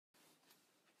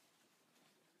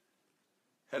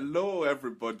Hello,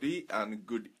 everybody, and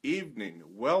good evening.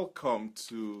 Welcome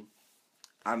to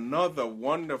another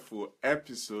wonderful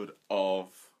episode of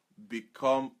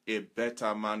Become a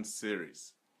Better Man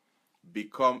series.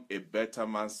 Become a Better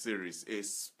Man series, a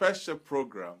special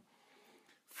program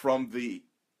from the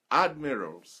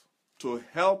admirals to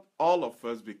help all of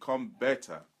us become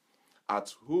better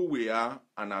at who we are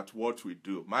and at what we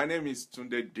do. My name is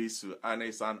Tunde Disu, and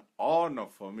it's an honor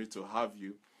for me to have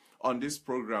you on this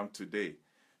program today.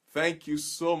 Thank you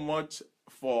so much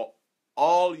for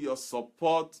all your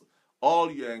support, all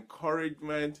your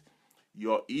encouragement,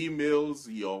 your emails,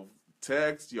 your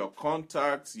texts, your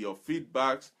contacts, your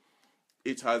feedbacks.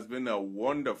 It has been a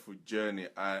wonderful journey,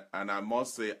 and I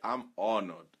must say I'm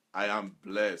honored. I am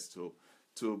blessed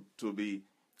to be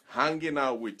hanging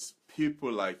out with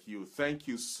people like you. Thank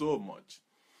you so much.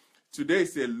 Today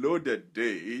is a loaded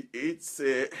day.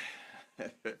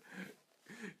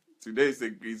 Today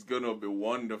is going to be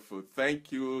wonderful.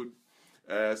 Thank you,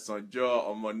 Sanjo,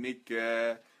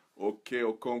 Omonike, Oke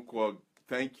Okonkwo.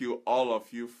 Thank you, all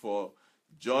of you, for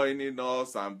joining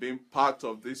us and being part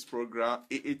of this program.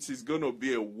 It is going to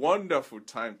be a wonderful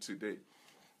time today.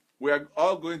 We are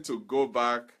all going to go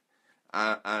back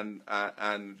and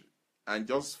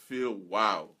just feel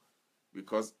wow,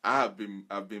 because I've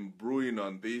been brewing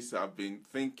on this. I've been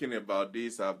thinking about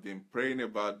this. I've been praying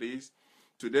about this.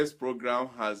 Today's program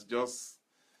has just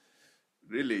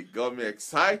really got me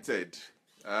excited,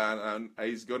 and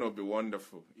it's going to be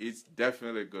wonderful. It's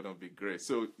definitely going to be great.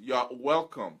 So you're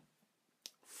welcome.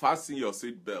 Fasten your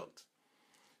seatbelt.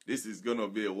 This is going to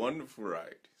be a wonderful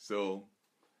ride. So,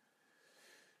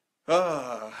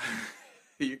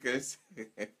 you can see,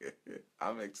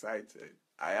 I'm excited.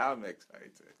 I am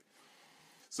excited.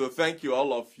 So thank you,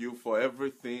 all of you, for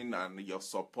everything, and your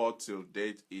support till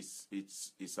date is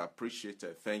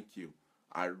appreciated. Thank you.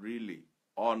 I really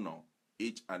honor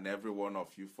each and every one of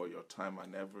you for your time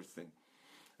and everything.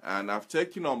 And I've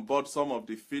taken on board some of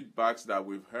the feedbacks that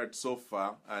we've heard so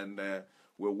far, and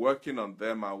we're working on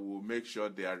them, and we'll make sure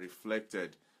they are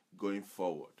reflected going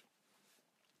forward.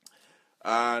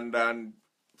 And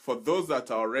for those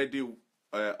that are already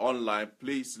online,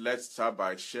 please, let's start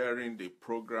by sharing the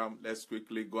program. Let's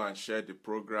quickly go and share the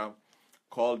program.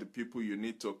 Call the people you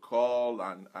need to call,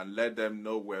 and let them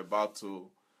know we're about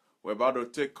to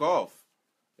take off.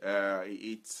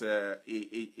 It's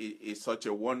such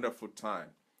a wonderful time.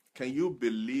 Can you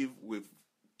believe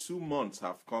 2 months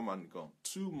have come and gone?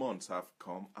 2 months have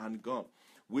come and gone.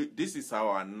 This is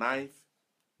our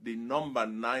the number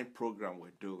 9 program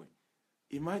we're doing.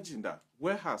 Imagine that.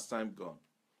 Where has time gone?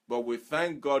 But we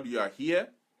thank God you are here.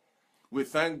 We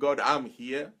thank God I'm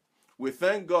here. We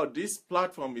thank God this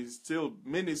platform is still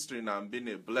ministering and being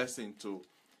a blessing to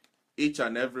each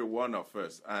and every one of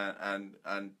us. And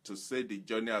to say the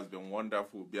journey has been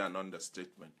wonderful will be an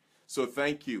understatement. So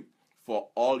thank you for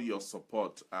all your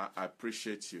support. I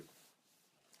appreciate you.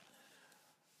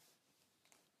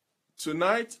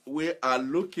 Tonight we are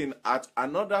looking at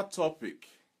another topic.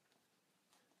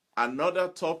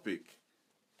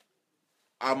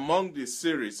 Among the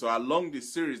series, or along the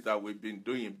series that we've been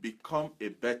doing, Become a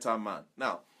Better Man.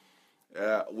 Now,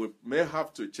 we may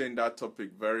have to change that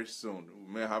topic very soon.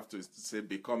 We may have to say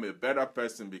become a better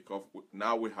person, because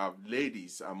now we have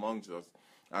ladies amongst us,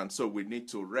 and so we need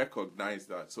to recognize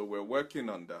that. So we're working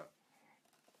on that.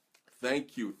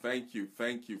 Thank you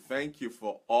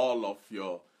for all of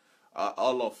your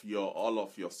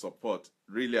support.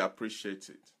 Really appreciate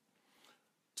it.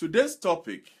 Today's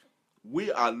topic,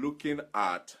 we are looking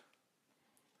at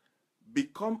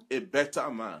Become a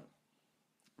Better Man,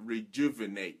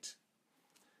 Rejuvenate.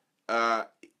 The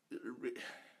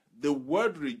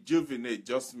word rejuvenate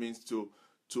just means to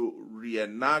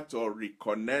reenact or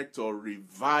reconnect or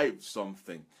revive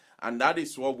something. And that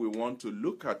is what we want to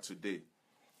look at today.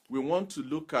 We want to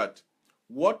look at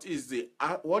what is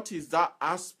that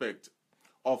aspect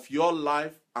of your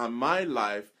life and my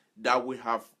life that we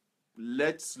have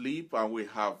let sleep and we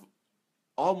have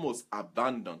almost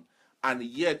abandoned, and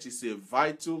yet it's a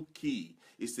vital key,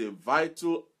 it's a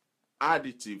vital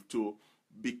additive to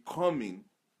becoming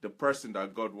the person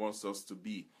that God wants us to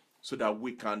be, so that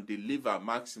we can deliver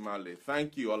maximally.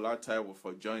 Thank you, Adelaja,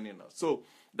 for joining us. So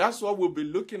that's what we'll be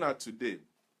looking at today.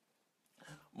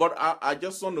 But I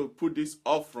just want to put this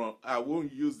up front. I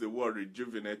won't use the word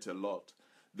rejuvenate a lot.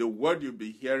 The word you'll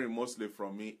be hearing mostly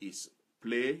from me is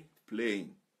play,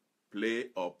 playing,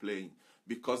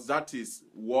 because that is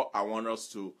what I want us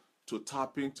to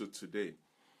tap into today.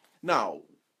 Now,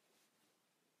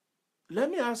 let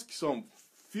me ask some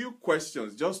few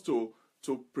questions just to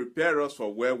prepare us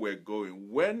for where we're going.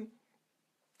 When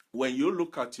when you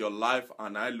look at your life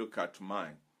and I look at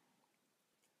mine,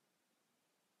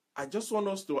 I just want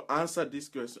us to answer this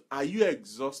question. Are you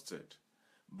exhausted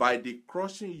by the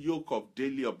crushing yoke of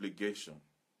daily obligation?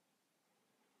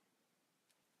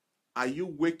 Are you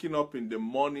waking up in the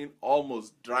morning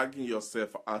almost dragging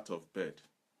yourself out of bed?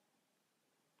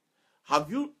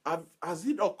 Has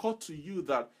it occurred to you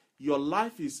that your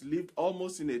life is lived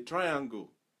almost in a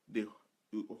triangle? The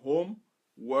home,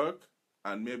 work,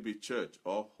 and maybe church,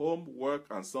 or home, work,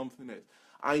 and something else.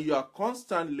 And you are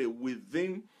constantly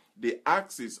within the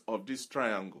axis of this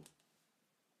triangle.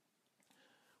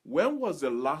 When was the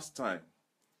last time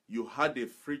you had a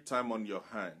free time on your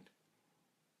hand?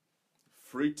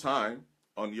 Free time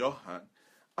on your hand.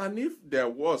 And if there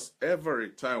was ever a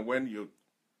time when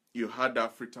you had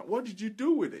that free time, what did you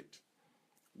do with it?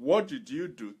 What did you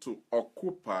do to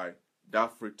occupy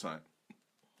that free time?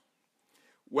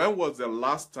 When was the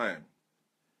last time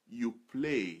you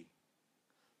play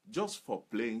just for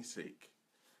playing sake?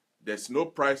 There's no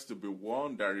prize to be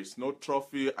won. There is no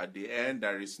trophy at the end.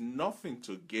 There is nothing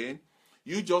to gain.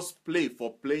 You just play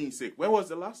for playing sake. When was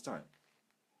the last time?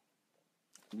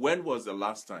 When was the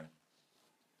last time?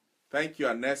 Thank you,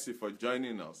 Anesi, for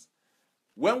joining us.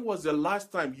 When was the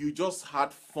last time you just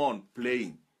had fun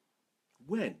playing?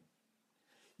 When?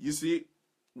 You see,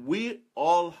 we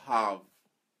all have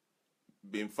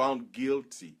been found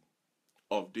guilty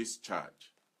of this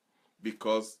charge,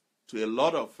 because to a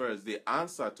lot of us, the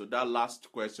answer to that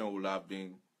last question would have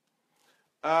been,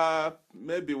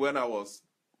 maybe when I was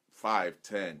 5,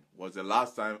 10 was the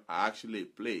last time I actually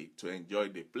played to enjoy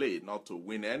the play, not to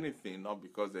win anything, not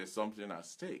because there's something at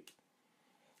stake.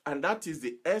 And that is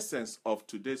the essence of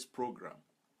today's program.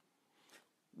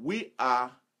 We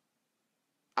are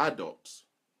adults.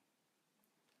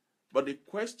 But the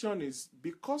question is,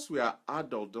 because we are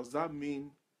adults, does that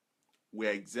mean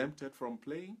we're exempted from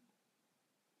playing?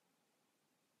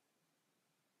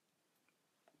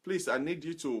 Please, I need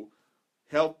you to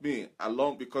help me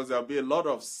along, because there'll be a lot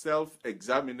of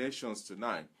self-examinations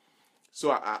tonight.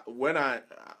 So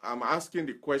I'm asking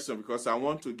the question because I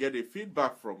want to get a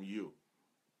feedback from you.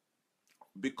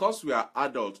 Because we are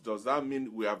adults, does that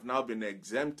mean we have now been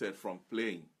exempted from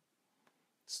playing?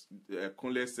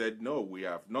 Kunle said, no, we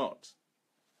have not.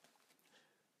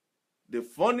 The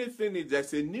funny thing is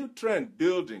there's a new trend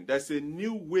building. There's a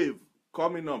new wave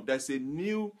coming up. There's a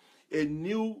new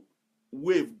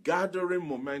wave gathering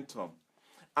momentum.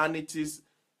 And it is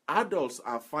adults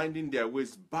are finding their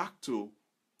ways back to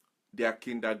their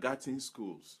kindergarten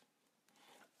schools.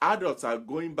 Adults are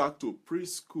going back to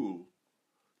preschool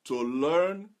to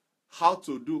learn how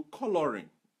to do coloring,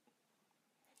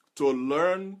 to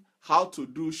learn how to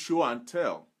do show and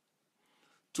tell,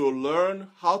 to learn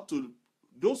how to,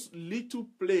 those little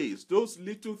plays, those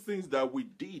little things that we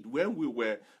did when we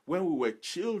were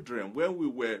children, when we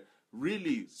were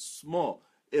really small.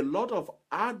 A lot of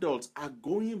adults are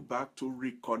going back to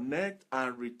reconnect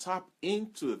and retap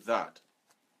into that.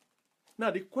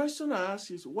 Now, the question I ask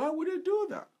is, why would they do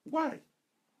that? Why?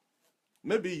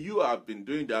 Maybe you have been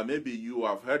doing that. Maybe you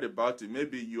have heard about it.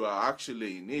 Maybe you are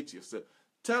actually in it yourself.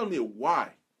 Tell me why.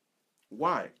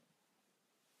 Why?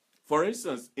 For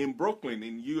instance, in Brooklyn,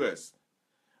 in US,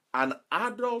 an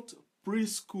adult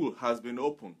preschool has been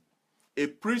opened. A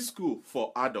preschool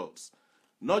for adults.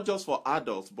 Not just for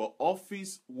adults, but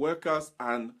office workers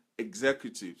and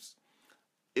executives.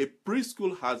 A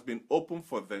preschool has been opened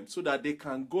for them so that they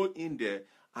can go in there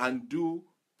and do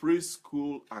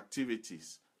preschool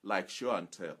activities like show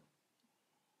and tell.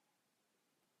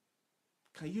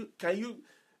 Can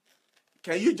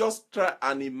you just try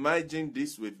and imagine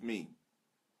this with me?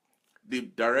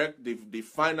 The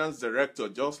finance director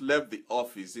just left the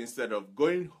office. Instead of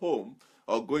going home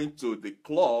or going to the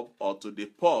club or to the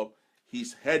pub,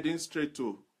 he's heading straight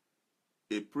to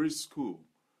a preschool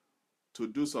to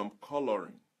do some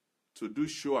coloring, to do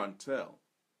show and tell.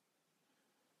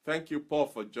 Thank you, Paul,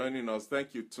 for joining us.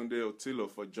 Thank you, Tunde Otilo,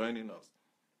 for joining us.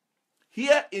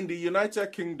 Here in the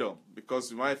United Kingdom,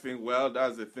 because you might think, well,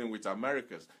 that's the thing with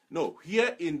Americans. No,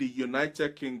 here in the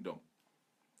United Kingdom,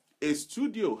 a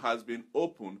studio has been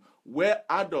opened where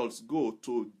adults go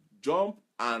to jump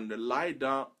and lie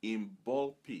down in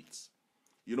ball pits.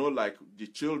 You know, like the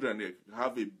children, they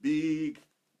have a big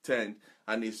tent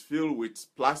and it's filled with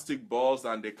plastic balls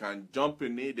and they can jump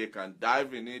in it, they can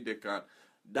dive in it,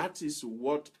 that is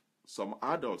what some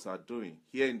adults are doing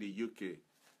here in the UK.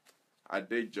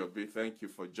 Adelaja, thank you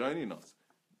for joining us.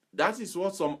 That is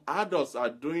what some adults are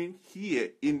doing here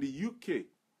in the UK.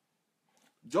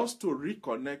 Just to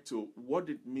reconnect to what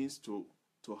it means to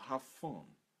have fun,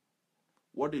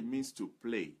 what it means to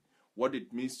play, what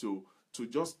it means to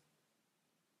just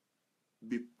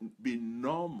be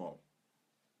normal,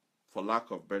 for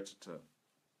lack of better term.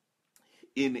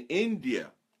 In India,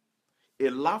 a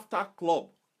laughter club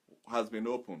has been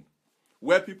opened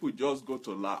where people just go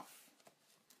to laugh.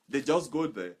 They just go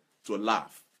there to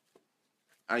laugh.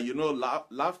 And you know,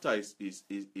 laughter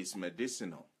is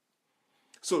medicinal.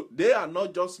 So they are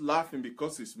not just laughing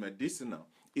because it's medicinal.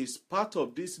 It's part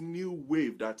of this new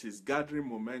wave that is gathering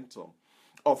momentum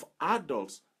of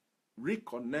adults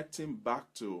reconnecting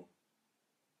back to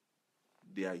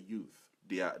their youth,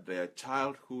 their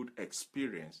childhood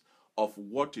experience of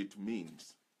what it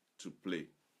means to play.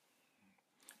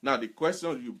 Now, the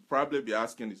question you probably be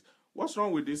asking is, what's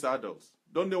wrong with these adults?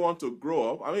 Don't they want to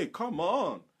grow up? I mean, come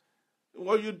on.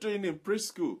 What are you doing in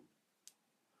preschool?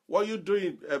 What are you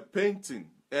doing painting,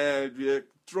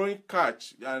 throwing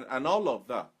catch, and all of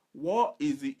that? What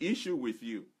is the issue with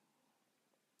you?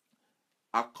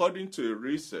 According to a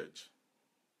research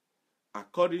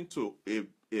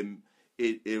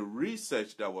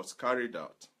that was carried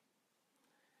out,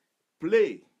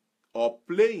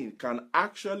 playing can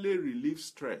actually relieve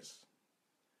stress.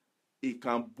 It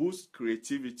can boost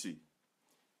creativity,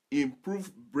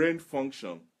 improve brain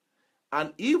function,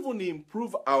 and even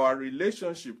improve our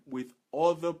relationship with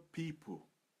other people.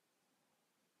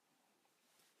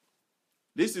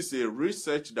 This is a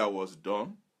research that was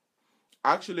done.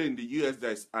 Actually, in the US,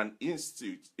 there's an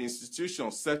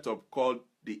institution set up called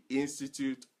the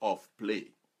Institute of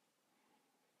Play.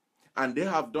 And they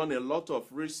have done a lot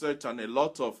of research and a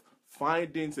lot of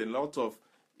findings, a lot of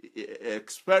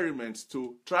experiments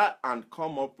to try and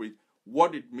come up with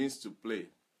what it means to play.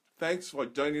 Thanks for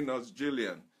joining us,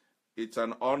 Julian. It's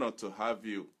an honor to have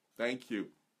you. Thank you.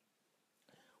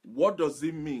 What does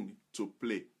it mean to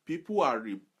play? People are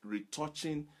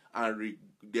retouching and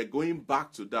they're going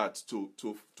back to that to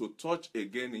touch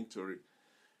again into it.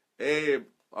 Hey,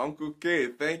 Uncle K,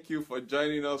 thank you for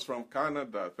joining us from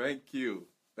Canada. Thank you.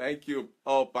 Thank you.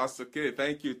 Oh, Pastor K,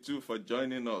 thank you too for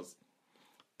joining us.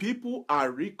 People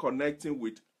are reconnecting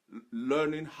with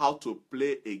learning how to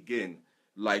play again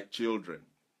like children.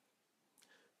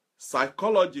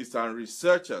 Psychologists and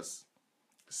researchers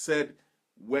said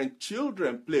when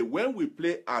we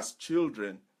play as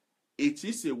children, it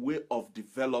is a way of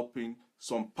developing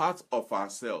some parts of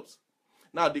ourselves.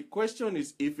 Now, the question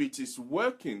is, if it is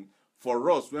working for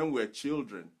us when we're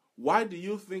children, why do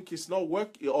you think it's not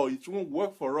working, or it won't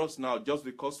work for us now just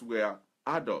because we are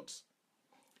adults?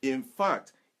 In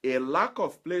fact, a lack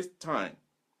of play time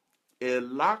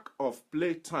in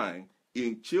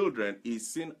children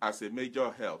is seen as a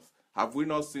major health. Have we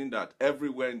not seen that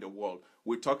everywhere in the world?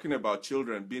 We're talking about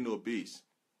children being obese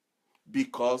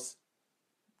because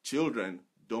children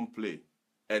don't play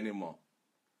anymore.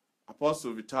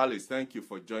 Apostle Vitalis, thank you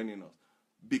for joining us.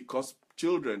 Because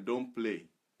children don't play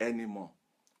anymore.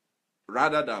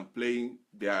 Rather than playing,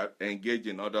 they are engaged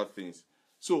in other things.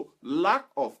 So lack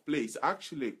of play is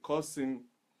actually causing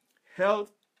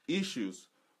health issues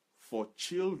for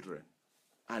children.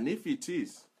 And if it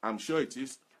is, I'm sure it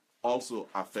is also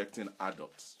affecting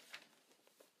adults.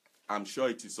 I'm sure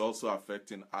it is also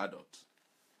affecting adults.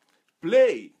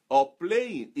 Playing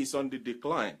is on the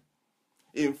decline.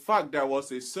 In fact, there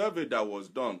was a survey that was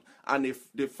done, and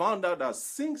they found out that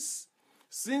since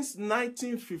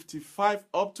 1955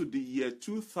 up to the year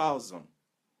 2000,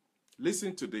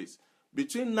 listen to this,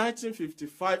 between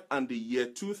 1955 and the year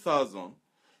 2000,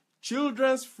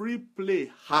 children's free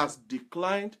play has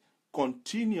declined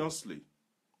continuously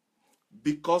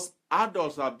because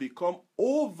adults have become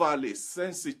overly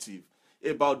sensitive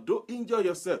about don't injure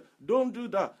yourself, don't do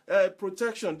that,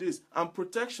 protection this and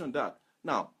protection that.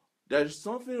 Now, there is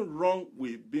something wrong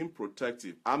with being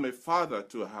protective. I'm a father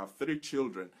to have 3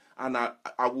 children, and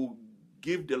I will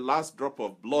give the last drop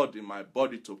of blood in my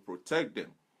body to protect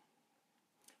them.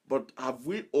 But have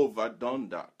we overdone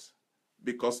that?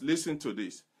 Because listen to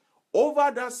this. Over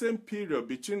that same period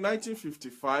between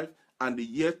 1955 and the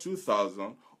year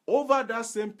 2000, over that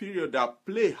same period that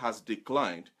play has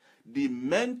declined, the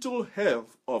mental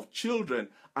health of children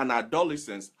and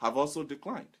adolescents have also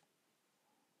declined.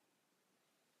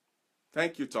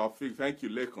 Thank you, Taufik. Thank you,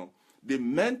 Lekon. The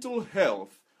mental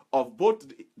health of both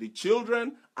the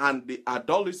children and the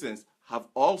adolescents have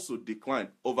also declined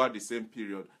over the same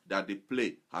period that the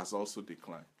play has also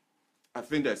declined. I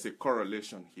think there's a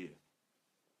correlation here.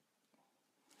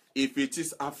 If it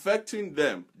is affecting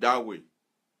them that way,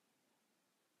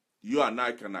 you and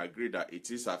I can agree that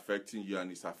it is affecting you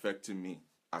and it's affecting me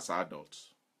as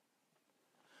adults.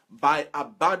 By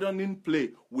abandoning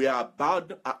play, we have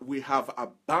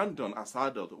abandoned as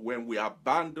adults, when we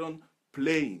abandon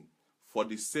playing for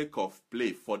the sake of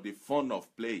play, for the fun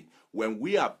of playing, when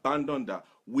we abandon that,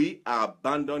 we are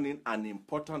abandoning an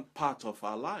important part of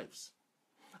our lives,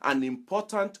 an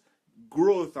important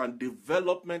growth and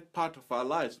development part of our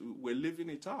lives. We're leaving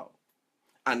it out.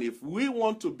 And if we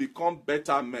want to become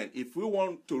better men, if we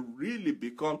want to really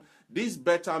become these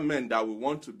better men that we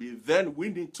want to be, then we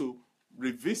need to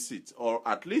revisit or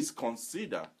at least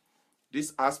consider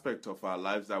this aspect of our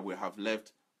lives that we have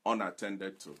left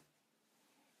unattended to.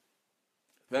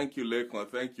 Thank you, Lekon.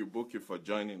 Thank you, Buki, for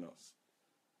joining us.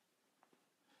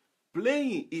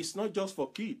 Playing is not just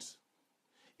for kids.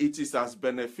 It is as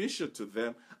beneficial to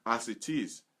them as it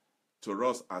is to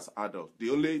us as adults. The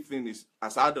only thing is,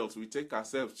 as adults, we take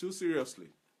ourselves too seriously.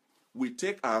 We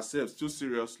take ourselves too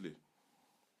seriously.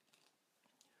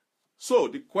 So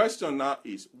the question now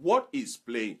is, what is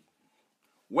playing?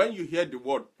 When you hear the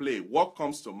word play, what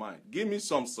comes to mind? Give me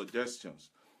some suggestions.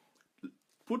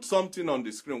 Put something on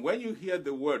the screen. When you hear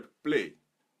the word play,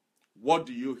 what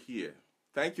do you hear?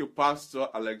 Thank you, Pastor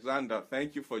Alexander.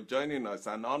 Thank you for joining us.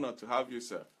 An honor to have you,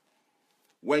 sir.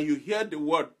 When you hear the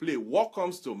word play, what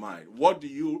comes to mind? What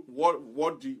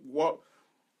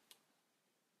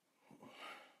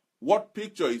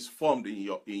picture is formed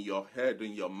in your head,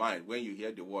 in your mind when you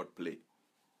hear the word play?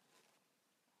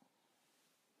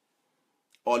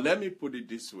 Or let me put it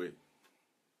this way.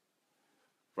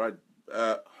 Right.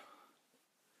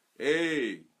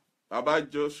 Hey, Baba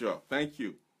Joshua, thank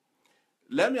you.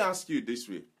 Let me ask you this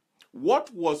way.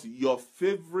 What was your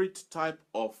favorite type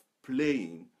of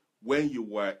playing when you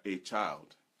were a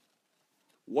child?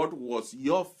 What was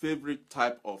your favorite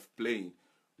type of playing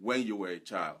when you were a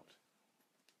child?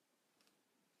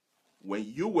 When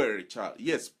you were a child,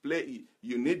 yes, play.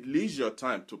 You need leisure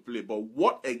time to play, but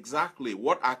what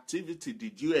activity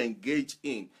did you engage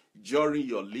in during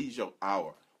your leisure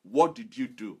hour? What did you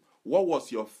do? What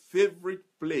was your favorite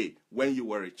play when you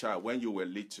were a child, when you were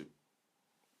little?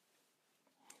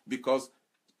 Because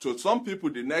to some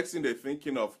people, the next thing they're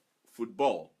thinking of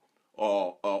football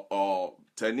or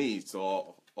tennis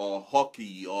or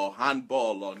hockey or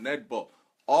handball or netball.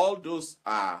 All those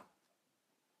are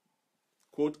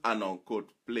quote and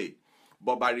unquote play.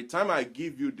 But by the time I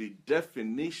give you the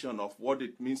definition of what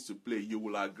it means to play, you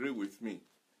will agree with me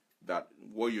that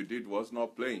what you did was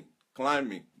not playing.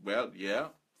 Climbing, well, yeah.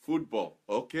 Football,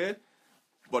 okay.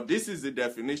 But this is the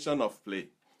definition of play.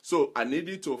 So I need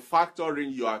you to factor in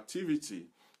your activity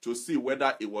to see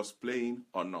whether it was playing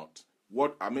or not.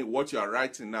 What you are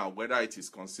writing now, whether it is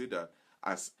considered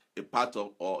as a part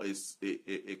of or is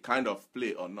a kind of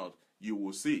play or not, you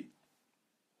will see.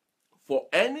 For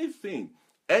anything,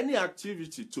 any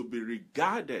activity to be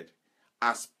regarded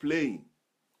as playing,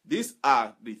 these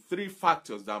are the three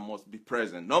factors that must be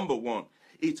present. Number one,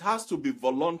 it has to be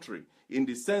voluntary in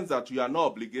the sense that you are not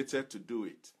obligated to do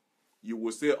it. You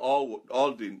will say all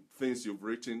the things you've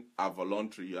written are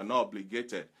voluntary. You are not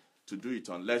obligated to do it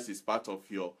unless it's part of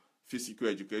your physical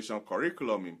education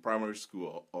curriculum in primary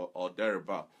school or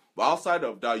thereabout. But outside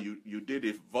of that, you did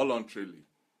it voluntarily.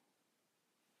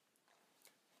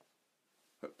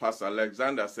 Pastor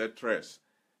Alexander said tres.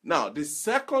 Now, the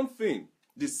second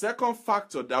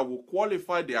factor that will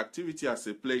qualify the activity as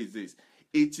a play is this.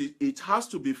 It has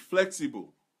to be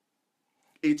flexible.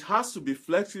 It has to be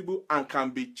flexible and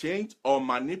can be changed or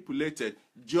manipulated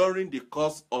during the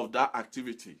course of that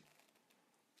activity.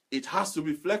 It has to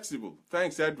be flexible.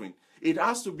 Thanks, Edwin. It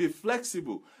has to be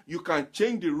flexible. You can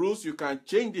change the rules, you can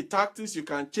change the tactics, you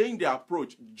can change the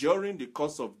approach during the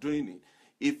course of doing it.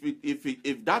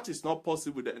 If that is not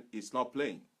possible, then it's not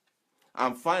playing.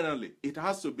 And finally, it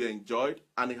has to be enjoyed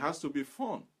and it has to be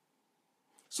fun.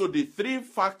 So the three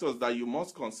factors that you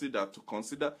must consider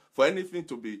for anything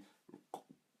to be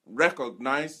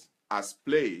recognized as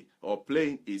play or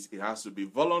playing is it has to be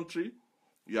voluntary.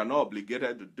 You are not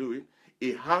obligated to do it.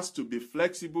 It has to be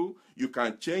flexible. You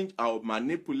can change or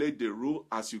manipulate the rule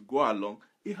as you go along.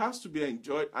 It has to be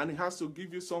enjoyed and it has to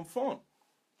give you some fun.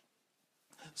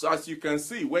 So as you can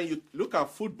see, when you look at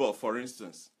football, for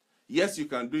instance, yes, you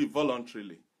can do it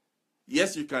voluntarily.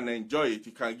 Yes, you can enjoy it.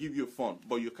 It can give you fun,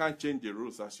 but you can't change the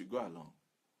rules as you go along.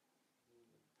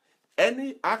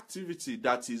 Any activity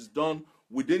that is done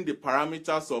within the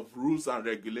parameters of rules and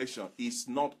regulation is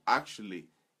not actually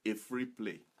a free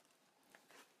play.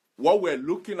 What we're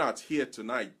looking at here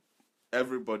tonight,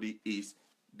 everybody, is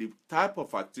the type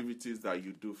of activities that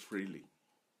you do freely.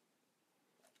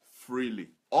 Freely,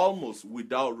 almost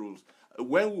without rules.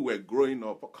 When we were growing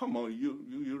up, come on,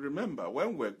 you remember, when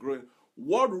we were growing,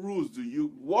 what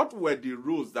were the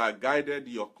rules that guided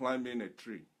your climbing a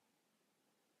tree?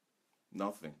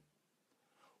 Nothing.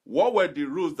 What were the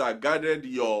rules that guided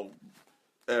your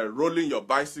rolling your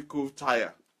bicycle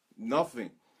tire?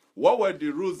 Nothing. What were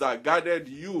the rules that guided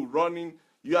you running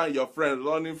You and your friend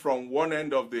running from one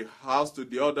end of the house to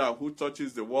the other, who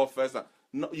touches the wall first.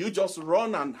 No, you just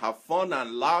run and have fun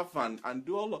and laugh and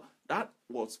do all of that.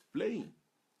 Was playing.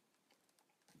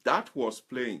 That was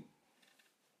playing.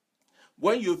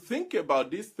 When you think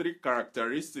about these three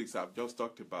characteristics I've just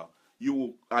talked about, you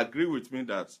will agree with me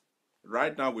that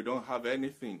right now we don't have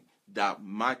anything that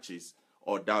matches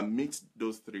or that meets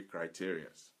those three criteria.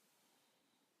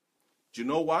 Do you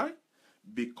know why?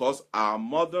 Because our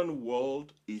modern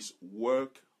world is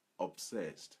work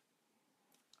obsessed.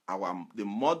 The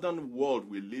modern world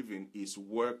we live in is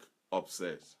work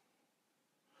obsessed.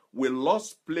 We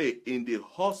lost play in the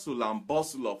hustle and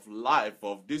bustle of life,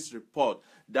 of this report,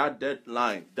 that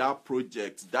deadline, that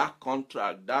project, that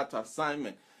contract, that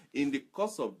assignment. In the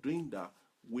course of doing that,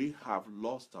 we have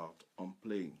lost out on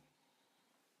playing.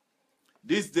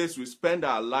 These days we spend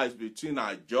our lives between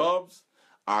our jobs,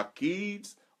 our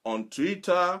kids, on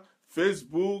Twitter,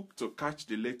 Facebook, to catch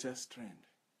the latest trend.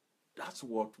 That's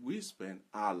what we spend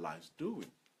our lives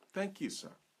doing. Thank you, sir.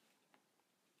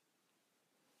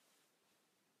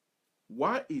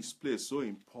 Why is play so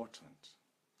important?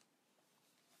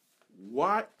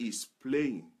 Why is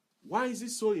playing? Why is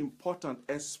it so important,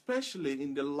 especially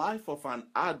in the life of an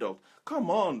adult? Come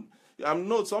on. I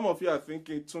know some of you are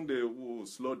thinking, Tunde,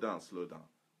 slow down, slow down.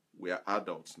 We are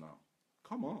adults now.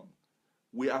 Come on.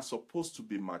 We are supposed to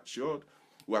be matured.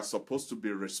 We are supposed to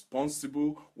be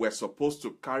responsible. We are supposed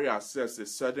to carry ourselves a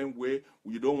certain way.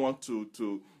 You don't want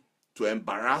to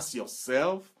embarrass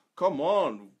yourself. Come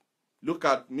on. Look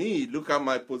at me. Look at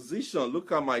my position.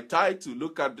 Look at my title.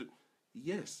 Look at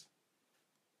Yes.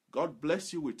 God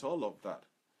bless you with all of that.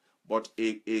 But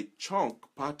a chunk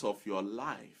part of your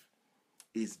life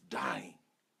is dying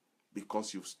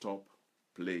because you stop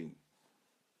playing.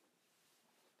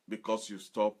 Because you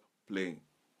stop playing.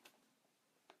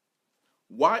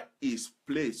 Why is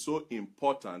play so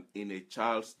important in a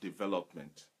child's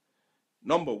development?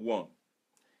 Number one,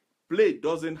 play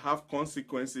doesn't have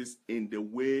consequences in the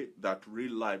way that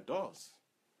real life does.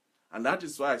 And that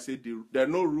is why I say there are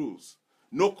no rules,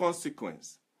 no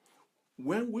consequence.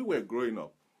 When we were growing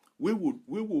up, we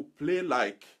would play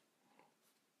like,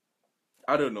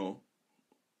 I don't know,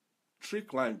 tree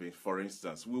climbing, for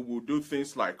instance. We will do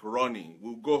things like running.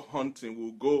 We'll go hunting.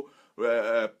 We'll go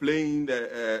playing.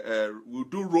 We'll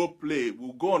do role play.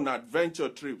 We'll go on adventure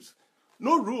trips.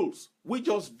 No rules. We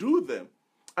just do them.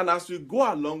 And as we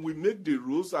go along, we make the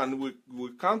rules and we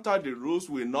counter the rules.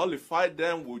 We nullify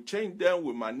them. We change them.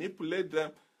 We manipulate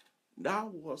them. That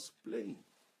was playing.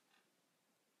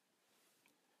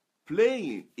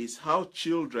 Playing is how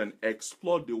children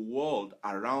explore the world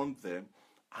around them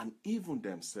and even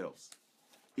themselves.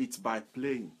 It's by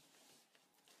playing.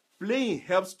 Playing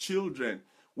helps children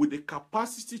with the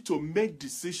capacity to make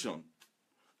decisions,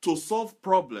 to solve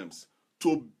problems,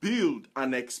 to build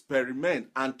and experiment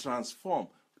and transform.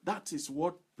 That is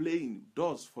what playing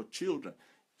does for children.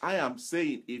 I am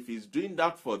saying if he's doing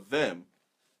that for them,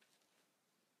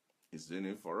 he's doing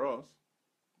it for us.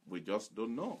 We just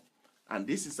don't know. And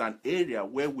this is an area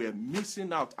where we're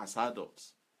missing out as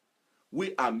adults.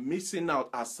 We are missing out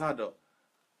as adults.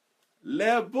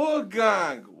 Lebo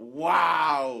Gang,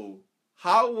 wow.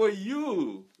 How are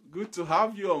you? Good to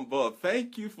have you on board.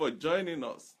 Thank you for joining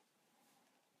us.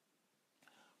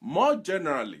 More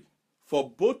generally, for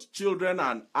both children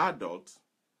and adults,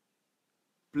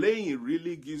 playing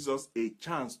really gives us a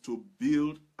chance to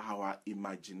build our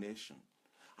imagination.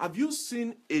 Have you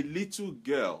seen a little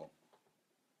girl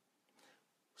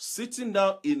sitting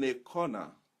down in a corner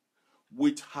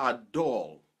with her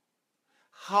doll?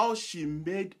 How she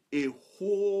made a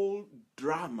whole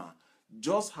drama,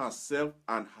 just herself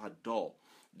and her doll.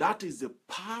 That is the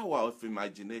power of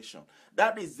imagination.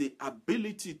 That is the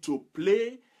ability to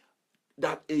play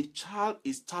that a child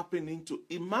is tapping into.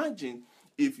 Imagine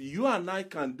if you and I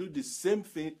can do the same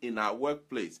thing in our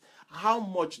workplace, how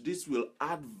much this will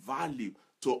add value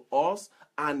to us,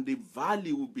 and the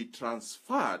value will be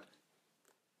transferred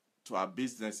to our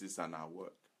businesses and our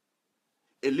work.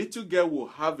 A little girl will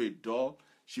have a doll.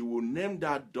 She will name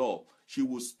that doll. She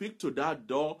will speak to that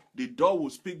doll. The doll will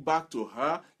speak back to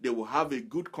her. They will have a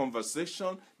good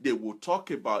conversation. They will talk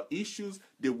about issues.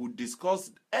 They will discuss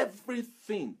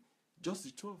everything. Just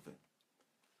the two of them.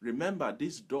 Remember,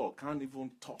 this doll can't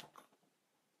even talk.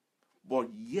 But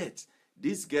yet,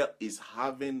 this girl is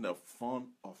having the fun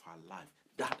of her life.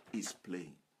 That is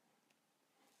playing.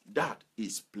 That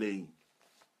is playing.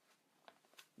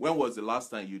 When was the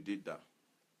last time you did that?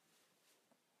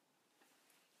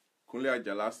 Kunle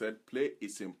Ajala said, play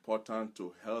is important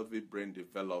to healthy brain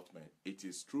development. It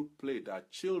is through play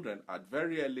that children at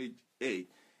very early age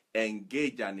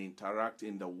engage and interact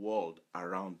in the world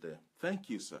around them. Thank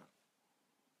you, sir.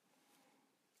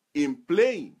 In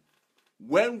playing,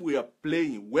 when we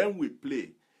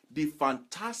play, the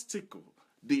fantastical,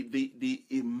 the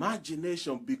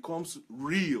imagination becomes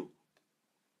real.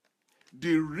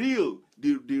 The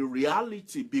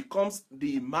reality becomes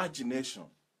the imagination.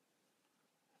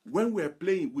 When we're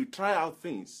playing, we try out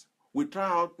things. We try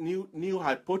out new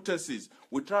hypotheses.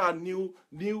 We try out new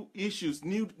issues,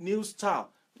 new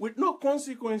style, with no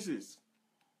consequences.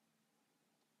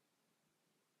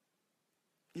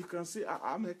 You can see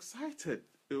I'm excited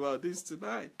about this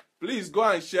tonight. Please go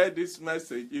and share this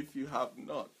message if you have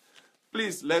not.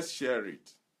 Please, let's share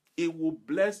it. It will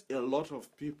bless a lot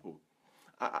of people.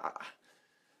 I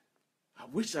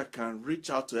wish I can reach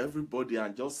out to everybody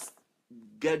and just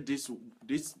get this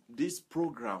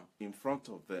program in front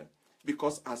of them.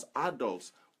 Because as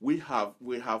adults, we have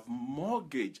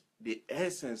mortgaged the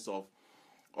essence of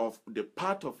the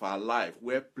part of our life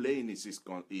where playing is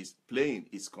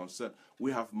concerned.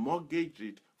 We have mortgaged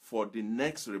it for the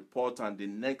next report and the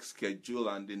next schedule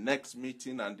and the next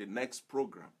meeting and the next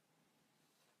program.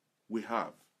 We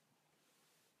have.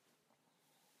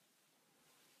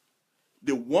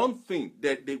 The one thing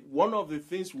one of the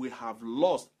things we have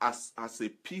lost as a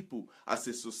people, as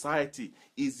a society,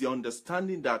 is the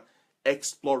understanding that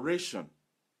exploration,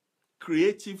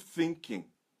 creative thinking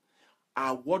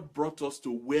are what brought us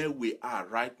to where we are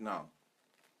right now.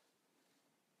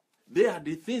 They are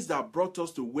the things that brought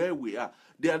us to where we are.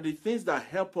 They are the things that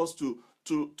help us to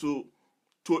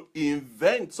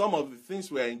invent some of the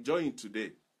things we are enjoying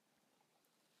today.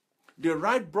 The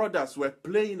Wright brothers were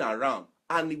playing around,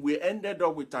 and we ended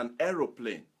up with an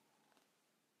aeroplane.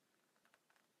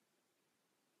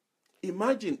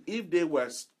 Imagine if they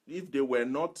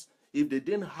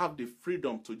didn't have the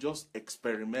freedom to just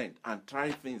experiment and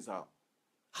try things out.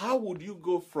 How would you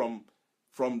go from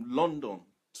London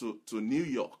to New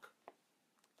York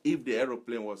if the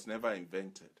aeroplane was never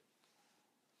invented?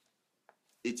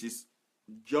 It is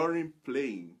during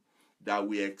playing that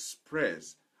we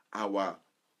express our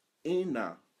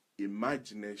inner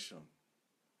imagination.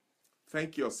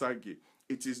 Thank you, Osagi.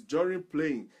 It is during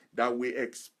playing that we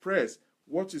express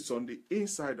what is on the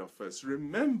inside of us.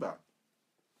 Remember,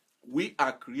 we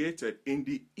are created in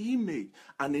the image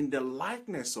and in the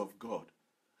likeness of God.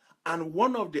 And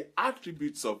one of the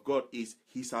attributes of God is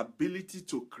his ability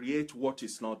to create what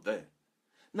is not there.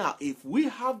 Now, if we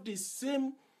have the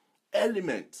same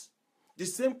elements, the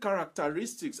same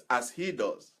characteristics as he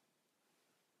does,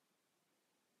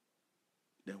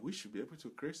 then we should be able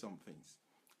to create some things.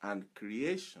 And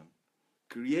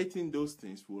creating those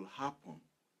things will happen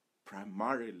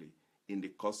primarily in the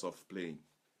course of playing.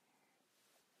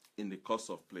 In the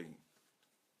course of playing.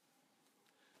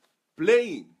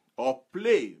 Playing or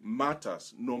play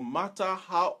matters no matter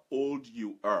how old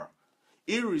you are.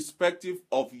 Irrespective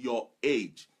of your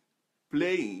age,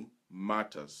 playing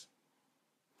matters.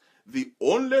 The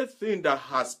only thing that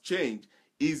has changed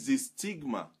is the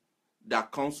stigma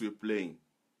that comes with playing.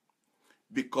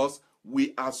 Because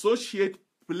we associate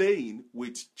playing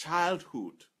with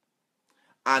childhood.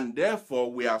 And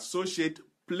therefore, we associate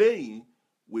playing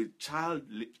with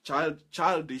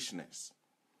childishness.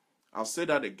 I'll say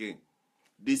that again.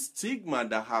 The stigma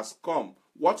that has come,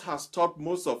 what has stopped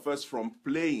most of us from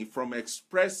playing, from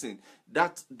expressing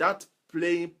that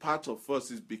playing part of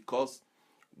us, is because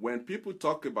when people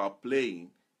talk about playing,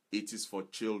 it is for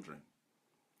children.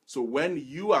 So when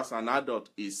you as an adult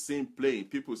is seen playing,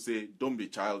 people say, don't be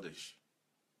childish.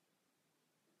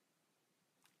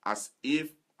 As if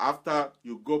after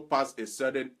you go past a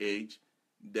certain age,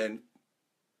 then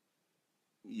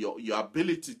your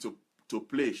ability to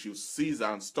play should cease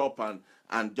and stop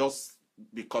and just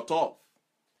be cut off.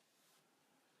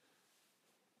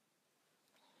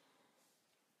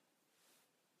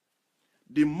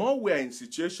 The more we are in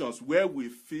situations where we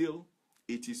feel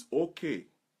it is okay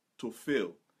to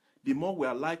fail, the more we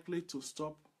are likely to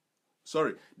stop.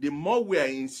 The more we are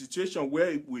in situations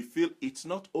where we feel it's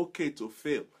not okay to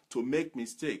fail, to make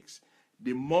mistakes,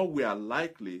 the more we are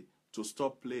likely to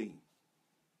stop playing.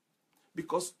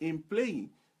 Because in playing,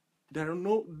 there are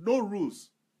no rules.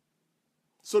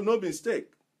 So no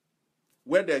mistake.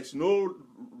 Where there is no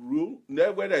rule,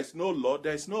 where there is no law,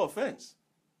 there is no offense.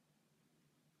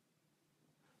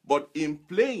 But in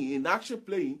playing, in actual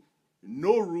playing,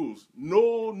 no rules,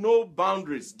 no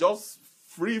boundaries, just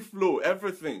free flow,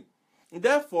 everything. And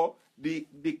therefore, the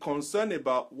concern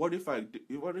about what if I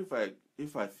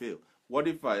fail? What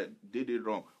if I did it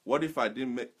wrong? What if I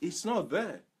didn't make it's not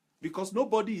there. Because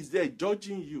nobody is there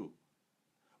judging you.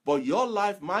 But your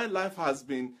life, my life, has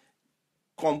been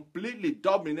completely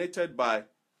dominated by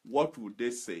what would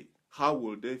they say? How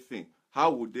will they think?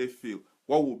 How would they feel?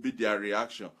 What would be their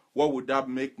reaction? What would that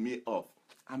make me of?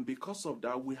 And because of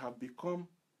that, we have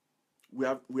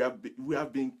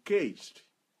been caged.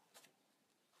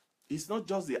 It's not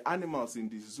just the animals in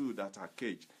the zoo that are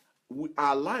caged.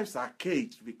 Our lives are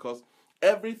caged because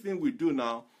everything we do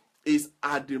now is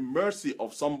at the mercy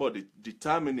of somebody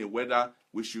determining whether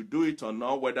we should do it or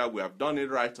not, whether we have done it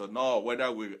right or not, or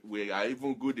whether we are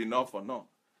even good enough or not.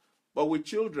 But with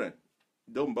children,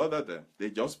 don't bother them. They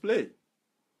just play.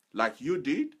 Like you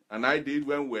did and I did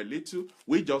when we were little,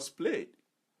 we just played.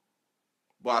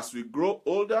 But as we grow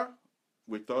older,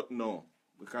 we thought, no,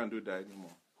 we can't do that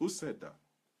anymore. Who said that?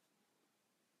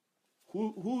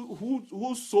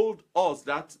 Who sold us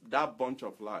that bunch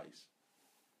of lies?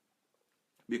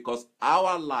 Because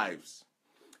our lives,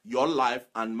 your life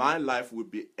and my life will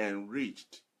be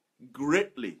enriched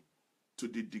greatly to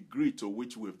the degree to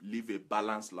which we live a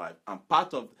balanced life. And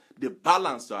part of the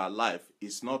balance to our life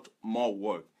is not more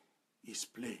work, it's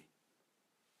play.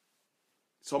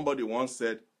 Somebody once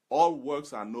said, all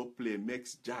works and no play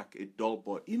makes Jack a dull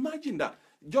boy. Imagine that.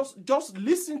 Just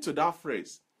listen to that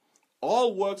phrase.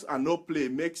 All works and no play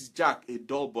makes Jack a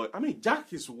dull boy. I mean,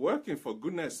 Jack is working, for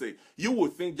goodness sake. You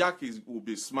would think Jack will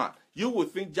be smart. You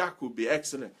would think Jack will be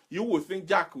excellent. You would think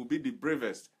Jack will be the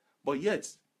bravest. But yet,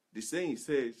 the saying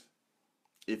says,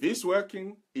 if he's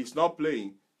working, he's not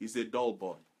playing, he's a dull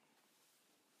boy.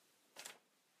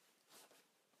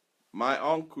 My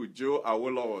uncle Joe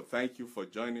Awolowo, thank you for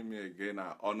joining me again.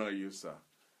 I honor you, sir.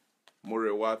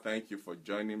 Murewa, thank you for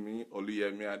joining me.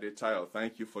 Oluyemi Adetayo,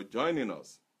 thank you for joining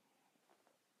us.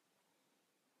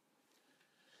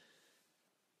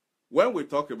 When we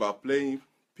talk about playing,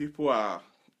 people are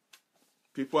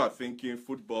thinking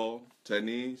football,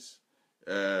 tennis,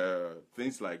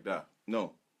 things like that.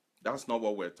 No, that's not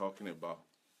what we're talking about.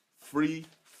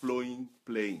 Free-flowing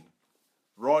playing.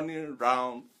 Running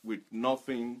around with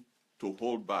nothing to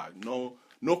hold back. No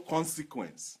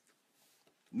consequence.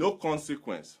 No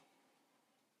consequence.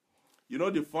 You know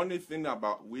the funny thing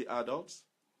about we adults?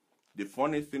 The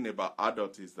funny thing about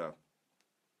adults is that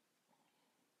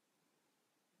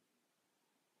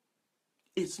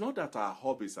it's not that our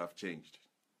hobbies have changed.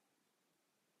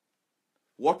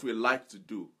 What we like to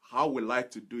do, how we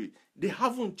like to do it, they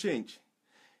haven't changed.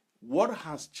 What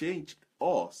has changed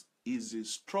us is the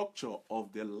structure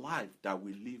of the life that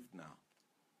we live now.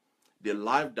 The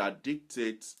life that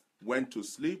dictates when to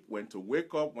sleep, when to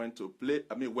wake up, when to play,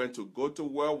 when to go to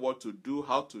work, what to do,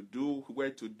 how to do,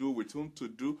 where to do, with whom to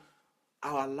do.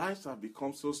 Our lives have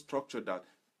become so structured that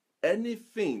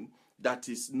anything that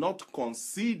is not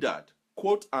considered,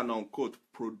 quote and unquote,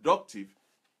 productive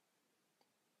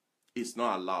is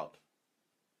not allowed.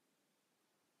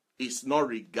 It's not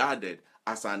regarded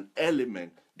as an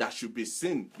element that should be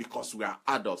seen because we are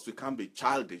adults. We can't be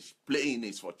childish. Playing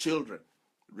is for children.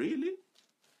 Really?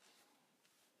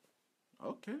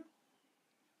 Okay.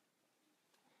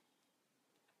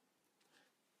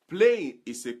 Playing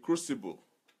is a crucible,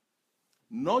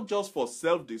 not just for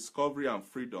self-discovery and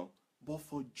freedom, but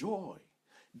for joy.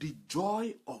 The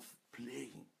joy of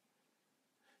playing.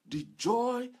 The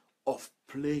joy of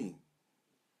playing.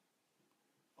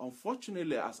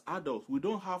 Unfortunately, as adults, we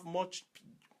don't have much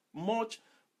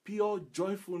pure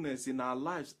joyfulness in our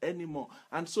lives anymore.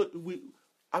 And so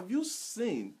have you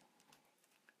seen,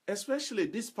 especially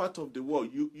this part of the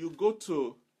world, you go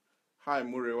to, hi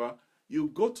Murewa, you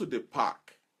go to the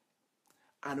park,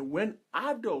 and when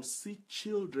adults see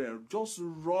children just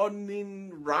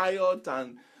running riot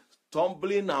and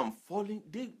tumbling and falling,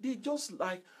 they just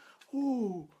like,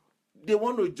 ooh, they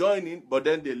want to join in, but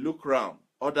then they look around.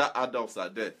 Other adults are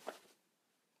there,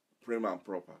 prim and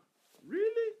proper.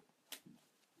 Really?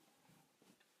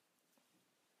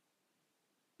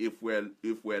 If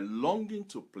we're longing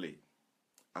to play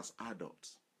as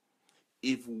adults,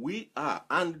 if we are,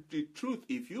 and the truth,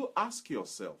 if you ask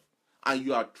yourself, and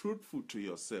you are truthful to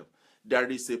yourself, there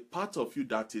is a part of you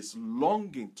that is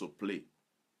longing to play.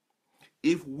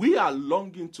 If we are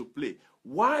longing to play,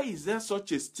 why is there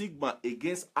such a stigma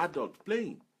against adult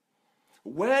playing?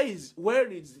 Why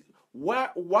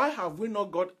have we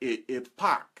not got a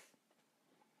park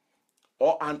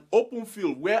or an open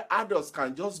field where adults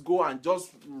can just go and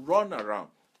just run around?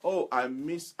 Oh, I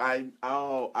miss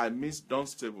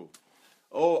Dunstable.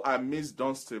 Oh, I miss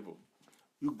Dunstable.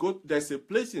 There's a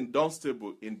place in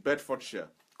Dunstable in Bedfordshire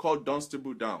called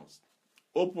Dunstable Downs.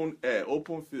 Open air,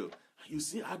 open field. You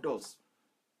see adults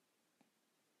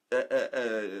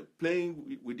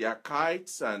playing with their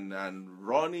kites and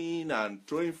running and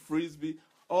throwing frisbee.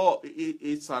 Oh,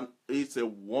 it's a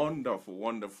wonderful,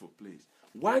 wonderful place.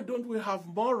 Why don't we have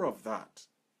more of that?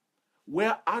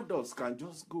 where adults can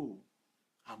just go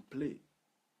and play.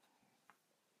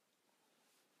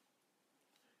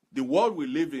 The world we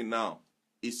live in now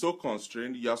is so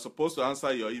constrained. You are supposed to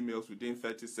answer your emails within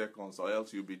 30 seconds, or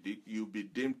else you'll be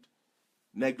deemed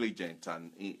negligent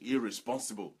and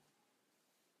irresponsible.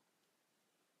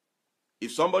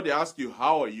 If somebody asks you,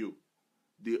 how are you?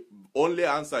 The only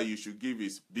answer you should give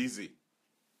is busy.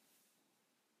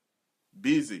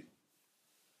 Busy.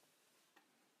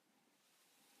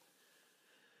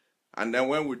 And then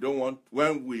when we don't want,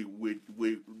 when we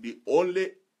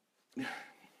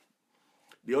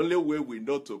the only way we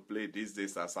know to play these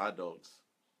days as adults,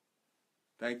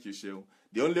 thank you, Sheil.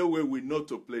 The only way we know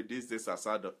to play these days as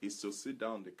adults is to sit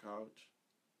down on the couch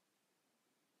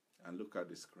and look at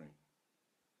the screen.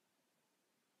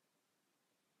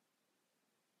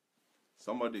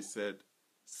 Somebody said,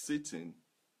 sitting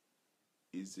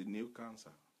is the new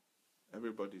cancer.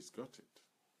 Everybody's got it.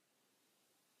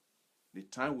 The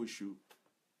time we should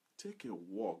take a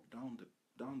walk down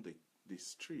the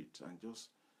street and just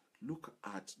look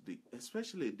at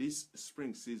especially this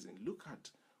spring season, look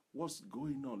at what's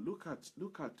going on. Look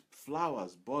at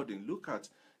flowers budding. Look at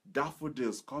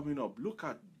daffodils coming up. Look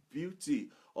at beauty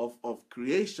of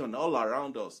creation all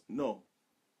around us. No,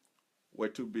 we're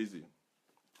too busy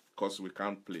because we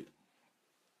can't play.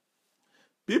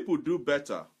 People do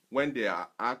better when they are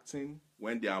acting,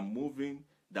 when they are moving,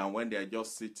 than when they are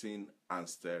just sitting and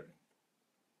staring.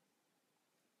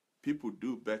 People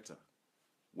do better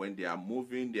when they are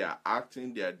moving, they are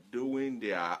acting, they are doing,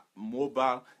 they are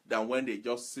mobile, than when they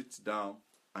just sit down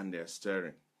and they're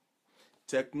staring.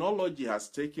 Technology has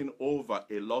taken over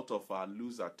a lot of our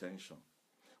loose attention.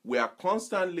 We are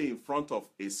constantly in front of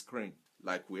a screen,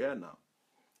 like we are now.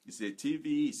 It's a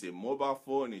TV, it's a mobile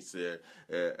phone, it's an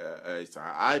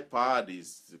iPad,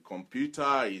 it's a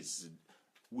computer,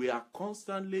 we are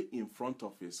constantly in front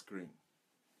of a screen.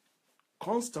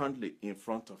 Constantly in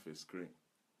front of a screen.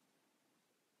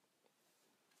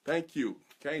 Thank you.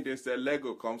 Kehinde said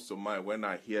Lego comes to mind when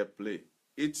I hear play.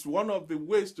 It's one of the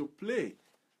ways to play.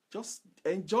 Just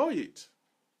enjoy it.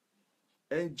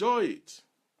 Enjoy it.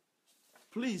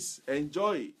 Please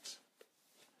enjoy it.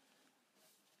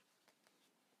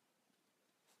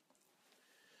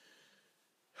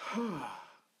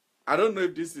 I don't know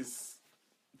if this is,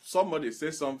 somebody say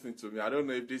something to me. I don't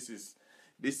know if this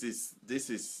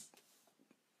is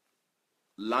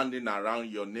landing around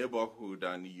your neighborhood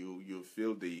and you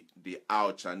feel the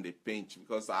ouch and the pinch,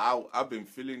 because I've been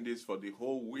feeling this for the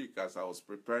whole week as I was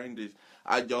preparing this.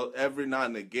 Every now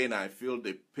and again I feel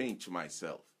the pinch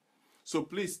myself. So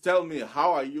please tell me,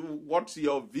 how are you? What's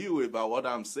your view about what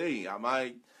I'm saying? Am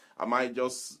I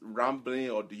just rambling,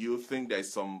 or do you think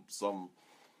there's some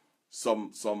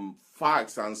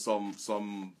facts and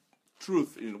some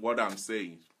truth in what I'm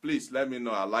saying? Please let me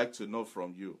know. I'd like to know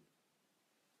from you.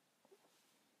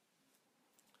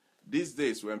 These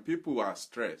days, when people are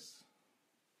stressed,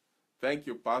 thank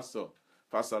you, Pastor.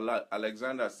 Pastor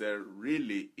Alexander said,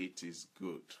 really, it is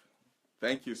good.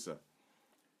 Thank you, sir.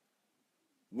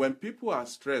 When people are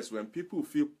stressed, when people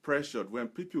feel pressured, when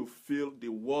people feel the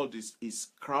world is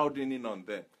crowding in on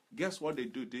them, guess what they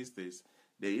do these days?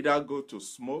 They either go to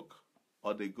smoke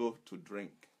or they go to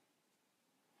drink.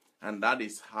 And that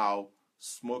is how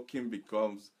smoking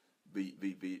becomes the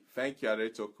thank you,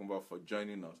 Areto Kumba, for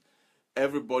joining us.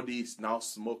 Everybody is now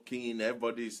smoking,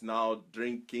 everybody is now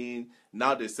drinking.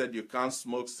 Now they said you can't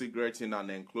smoke cigarettes in an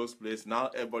enclosed place. Now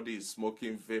everybody is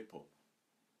smoking vapor.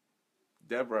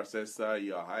 Deborah says, sir,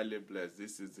 you are highly blessed.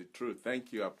 This is the truth.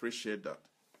 Thank you, I appreciate that.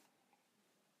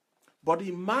 But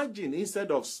imagine,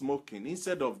 instead of smoking,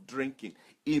 instead of drinking,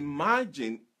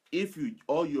 imagine if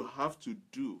all you have to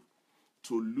do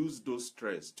to lose those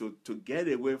stress, to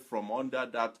get away from under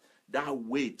that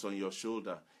weight on your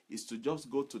shoulder, is to just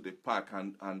go to the park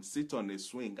and sit on a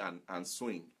swing and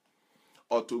swing.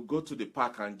 Or to go to the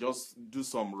park and just do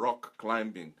some rock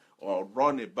climbing, or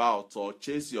run about, or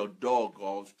chase your dog,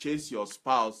 or chase your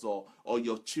spouse, or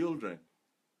your children.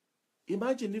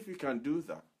 Imagine if you can do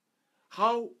that.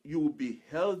 How you will be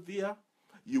healthier.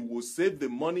 You will save the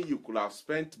money you could have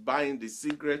spent buying the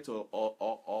cigarette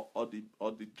or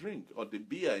the drink or the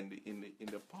beer in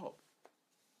the pub.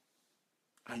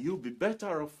 And you'll be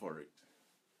better off for it.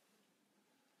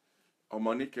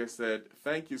 Omonike said,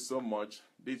 thank you so much.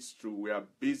 It's true. We are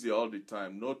busy all the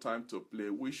time. No time to play.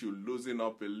 We should loosen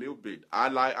up a little bit.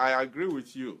 I agree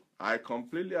with you. I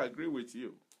completely agree with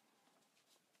you.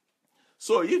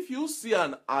 So if you see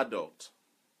an adult,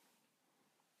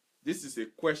 this is a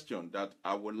question that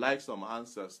I would like some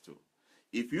answers to.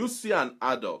 If you see an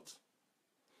adult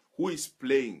who is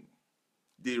playing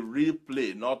the real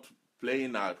play, not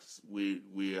playing as we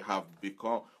have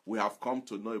come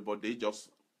to know it, but they just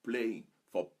playing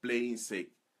for playing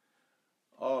sake.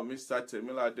 Oh, Mr.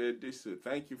 Tunde Disu,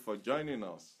 thank you for joining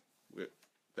us.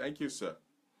 Thank you, sir.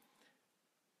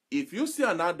 If you see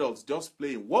an adult just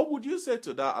playing, what would you say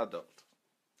to that adult?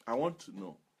 I want to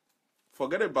know.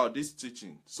 Forget about this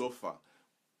teaching so far.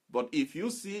 But if you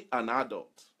see an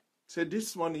adult, say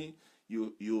this morning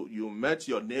you met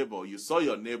your neighbor, you saw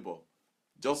your neighbor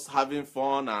just having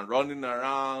fun and running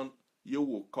around, you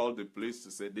will call the police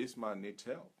to say this man needs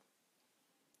help.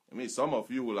 I mean, some of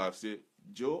you will have said,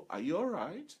 Joe, are you all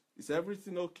right? Is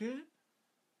everything okay?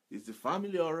 Is the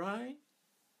family all right?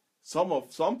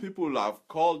 Some people have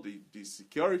called the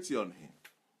security on him.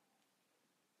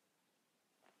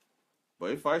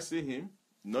 But if I see him,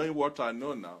 knowing what I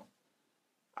know now,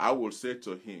 I will say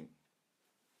to him,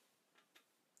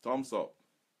 thumbs up,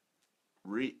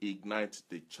 reignite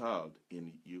the child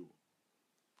in you.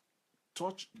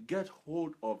 Get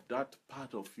hold of that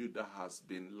part of you that has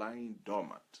been lying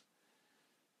dormant.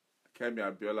 Kemi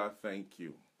Abiola, thank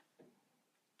you.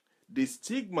 The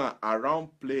stigma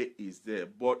around play is there,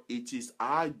 but it is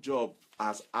our job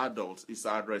as adults, it's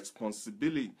our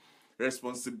responsibility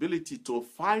to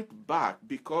fight back,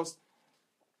 because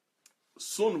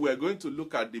soon we're going to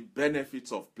look at the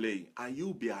benefits of playing, and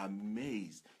you'll be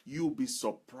amazed, you'll be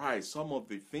surprised some of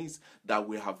the things that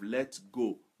we have let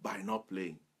go by not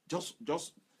playing. Just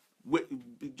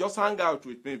hang out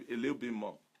with me a little bit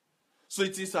more. So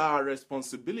it is our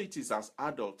responsibilities as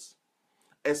adults,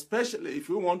 especially if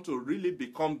we want to really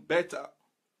become better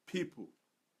people,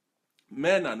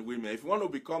 men and women. If we want to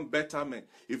become better men,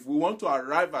 if we want to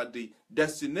arrive at the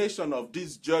destination of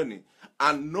this journey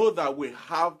and know that we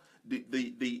have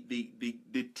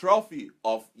the trophy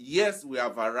of, yes, we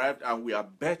have arrived and we are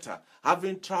better,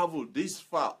 having traveled this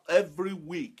far every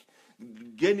week,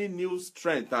 gaining new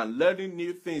strength and learning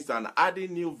new things and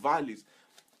adding new values.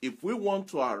 If we want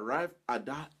to arrive at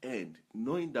that end,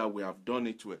 knowing that we have done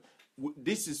it well,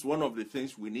 this is one of the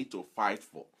things we need to fight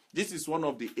for. This is one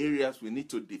of the areas we need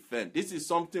to defend. This is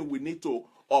something we need to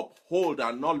uphold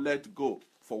and not let go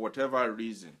for whatever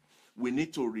reason. We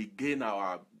need to regain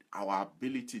our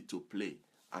ability to play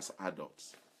as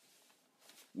adults.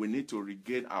 We need to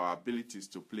regain our abilities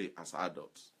to play as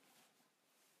adults.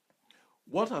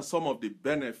 What are some of the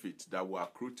benefits that will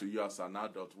accrue to you as an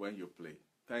adult when you play?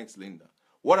 Thanks, Linda.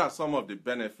 What are some of the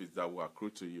benefits that will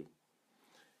accrue to you?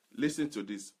 Listen to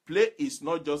this. Play is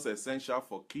not just essential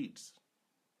for kids.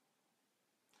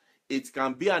 It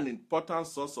can be an important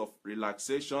source of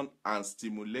relaxation and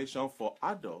stimulation for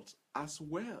adults as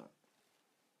well.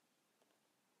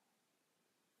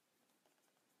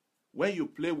 When you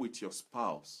play with your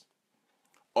spouse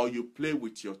or you play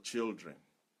with your children,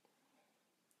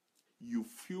 you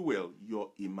fuel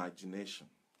your imagination.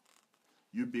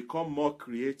 You become more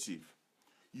creative.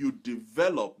 You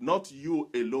develop, not you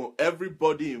alone,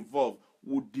 everybody involved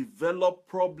will develop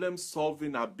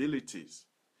problem-solving abilities.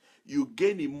 You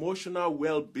gain emotional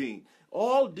well-being.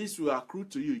 All this will accrue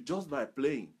to you just by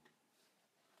playing.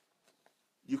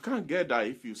 You can't get that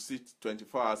if you sit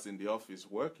 24 hours in the office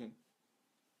working.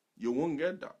 You won't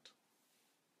get that.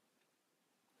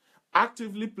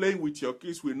 Actively playing with your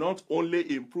kids will not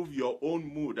only improve your own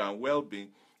mood and well-being,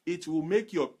 it will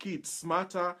make your kids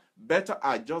smarter, better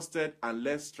adjusted, and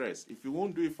less stressed. If you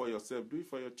won't do it for yourself, do it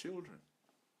for your children.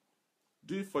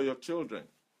 Do it for your children.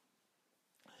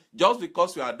 Just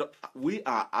because we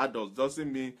are adults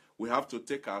doesn't mean we have to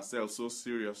take ourselves so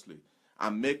seriously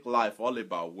and make life all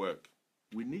about work.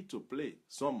 We need to play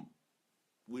some.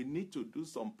 We need to do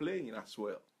some playing as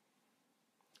well.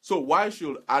 So why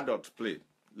should adults play?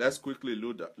 Let's quickly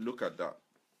look at that.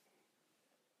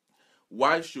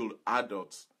 Why should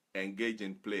adults engage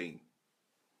in playing?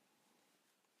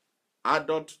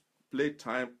 Adult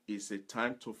playtime is a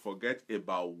time to forget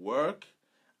about work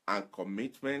and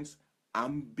commitments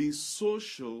and be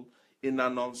social in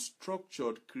an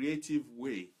unstructured, creative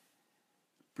way.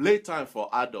 Playtime for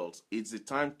adults is the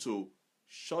time to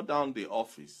shut down the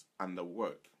office and the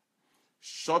work.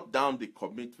 Shut down the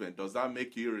commitment. Does that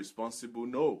make you irresponsible?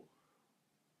 No.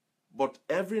 But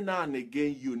every now and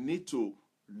again, you need to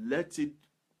let it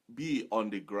be on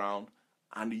the ground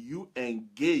and you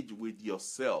engage with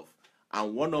yourself.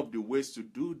 And one of the ways to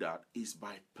do that is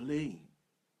by playing.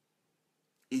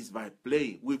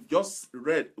 We've just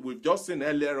seen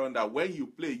earlier on that when you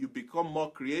play, you become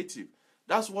more creative.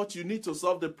 That's what you need to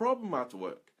solve the problem at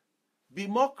work. Be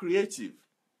more creative.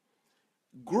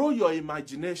 Grow your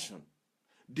imagination.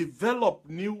 Develop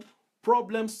new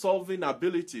problem-solving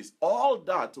abilities. All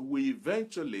that will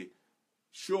eventually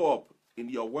show up in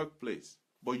your workplace.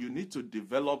 But you need to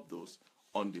develop those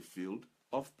on the field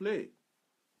of play.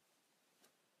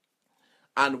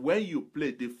 And when you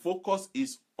play, the focus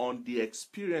is on the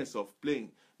experience of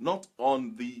playing, not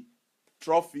on the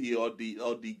trophy or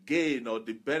the gain or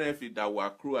the benefit that will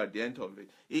accrue at the end of it.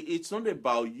 It's not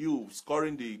about you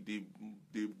scoring the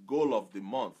goal of the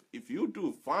month. If you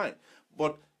do, fine.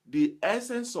 But the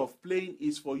essence of playing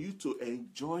is for you to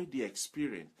enjoy the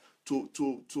experience, to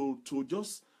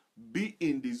just be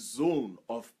in the zone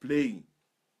of playing.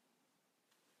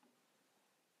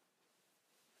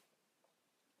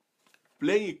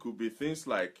 Playing could be things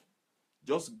like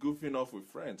just goofing off with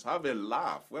friends. Have a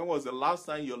laugh. When was the last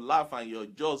time you laughed and your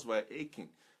jaws were aching?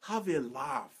 Have a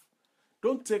laugh.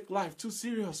 Don't take life too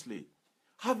seriously.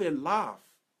 Have a laugh.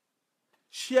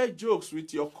 Share jokes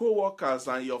with your co-workers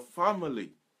and your family.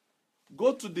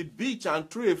 Go to the beach and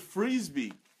throw a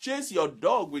frisbee. Chase your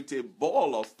dog with a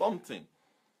ball or something.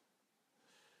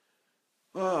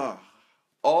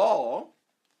 Or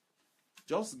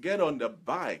just get on the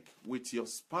bike with your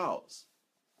spouse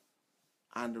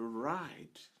and ride.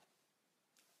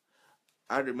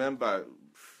 I remember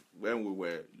when we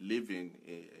were living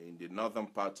in the northern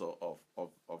part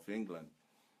of England,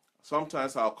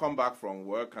 sometimes I'll come back from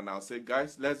work and I'll say,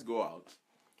 guys, let's go out.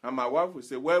 And my wife will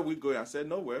say, where are we going? I said,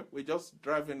 nowhere, we're just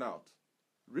driving out.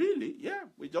 Really? Yeah,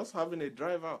 we're just having a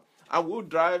drive out. And we'll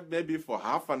drive maybe for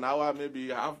half an hour, maybe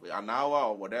half an hour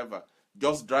or whatever.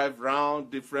 Just drive around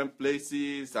different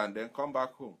places and then come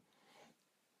back home.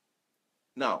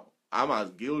 Now, I'm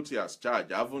as guilty as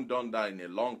charged. I haven't done that in a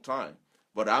long time.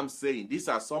 But I'm saying these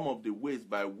are some of the ways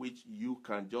by which you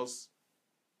can just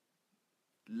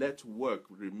let work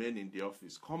remain in the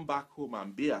office. Come back home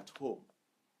and be at home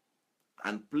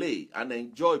and play and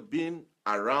enjoy being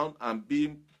around and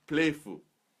being playful.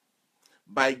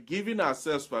 By giving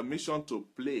ourselves permission to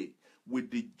play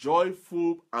with the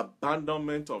joyful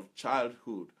abandonment of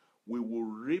childhood, we will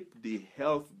reap the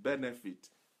health benefit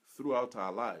throughout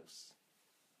our lives.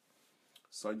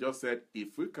 So I just said,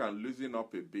 if we can loosen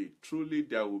up a bit, truly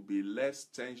there will be less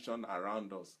tension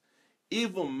around us.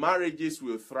 Even marriages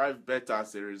will thrive better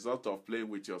as a result of playing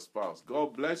with your spouse.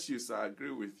 God bless you, sir. I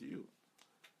agree with you.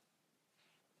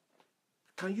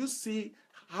 Can you see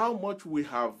how much we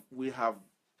have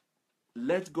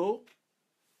let go?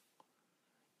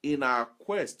 In our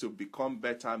quest to become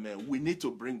better men, we need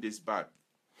to bring this back.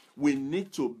 We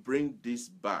need to bring this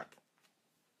back.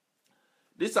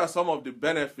 These are some of the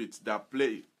benefits that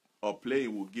playing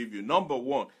will give you. Number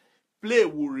one, play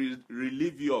will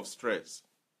relieve you of stress.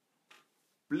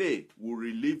 Play will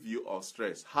relieve you of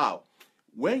stress. How?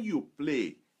 When you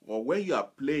play or when you are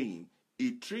playing,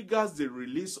 it triggers the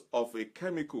release of a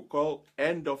chemical called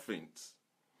endorphins.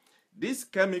 This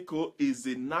chemical is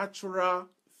a natural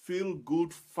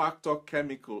feel-good factor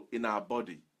chemical in our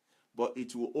body, but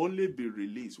it will only be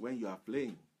released when you are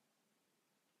playing.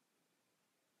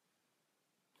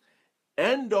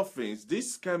 Endorphins,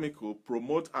 this chemical,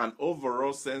 promote an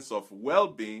overall sense of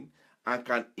well-being and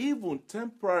can even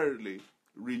temporarily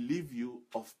relieve you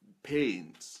of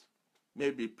pains,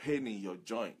 maybe pain in your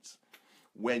joints.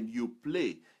 When you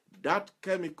play, that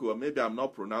chemical, maybe I'm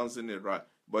not pronouncing it right,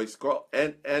 but it's called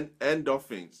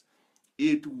endorphins.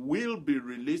 It will be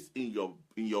released in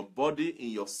your body, in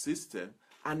your system,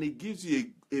 and it gives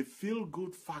you a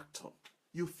feel-good factor.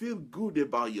 You feel good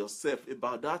about yourself,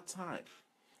 about that time.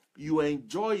 You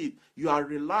enjoy it. You are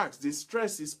relaxed. The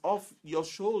stress is off your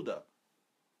shoulder.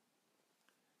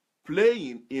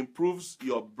 Playing improves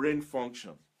your brain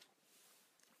function.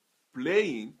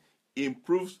 Playing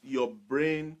improves your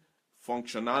brain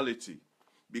functionality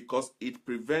because it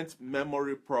prevents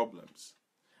memory problems.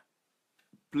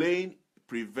 Playing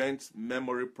prevents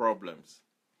memory problems.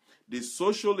 The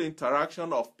social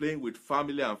interaction of playing with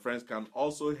family and friends can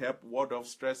also help ward off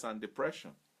stress and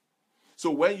depression. So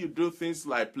when you do things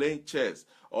like playing chess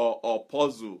or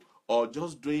puzzle or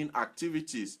just doing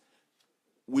activities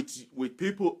with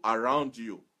people around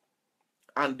you,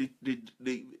 and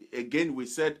again we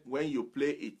said when you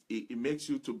play it makes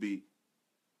you to be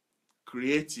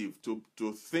creative, to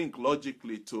think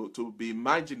logically, to be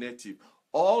imaginative.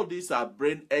 All these are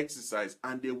brain exercise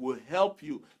and they will help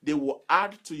you. They will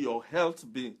add to your health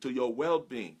being, to your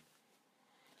well-being.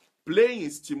 Playing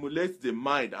stimulates the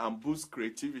mind and boosts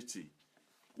creativity.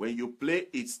 When you play,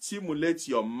 it stimulates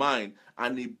your mind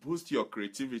and it boosts your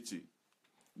creativity.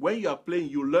 When you are playing,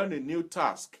 you learn a new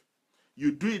task.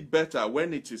 You do it better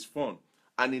when it is fun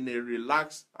and in a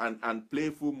relaxed and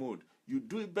playful mood. You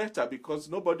do it better because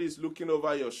nobody is looking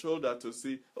over your shoulder to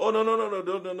see, oh,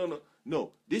 no.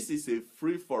 No, this is a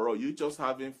free-for-all. You're just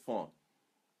having fun.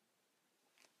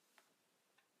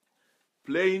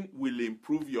 Playing will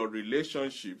improve your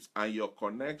relationships and your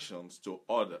connections to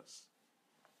others.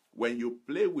 When you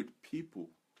play with people,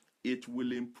 it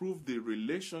will improve the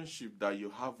relationship that you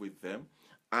have with them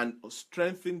and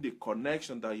strengthen the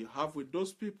connection that you have with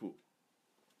those people.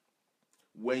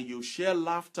 When you share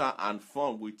laughter and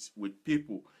fun with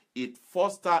people, it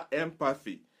fosters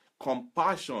empathy,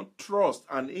 compassion, trust,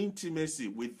 and intimacy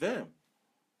with them.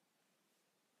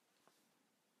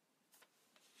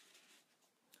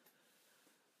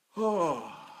 Oh,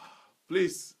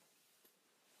 please,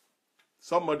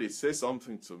 somebody say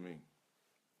something to me.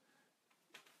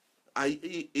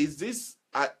 Is this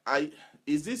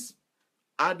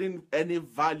adding any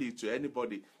value to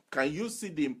anybody? Can you see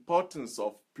the importance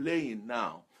of playing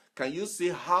now? Can you see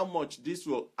how much this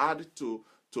will add to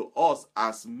us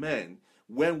as men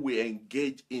when we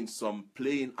engage in some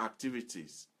playing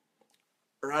activities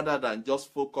rather than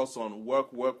just focus on work?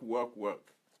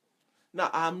 Now,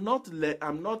 I'm not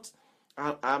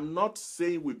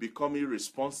saying we become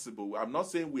irresponsible. I'm not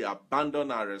saying we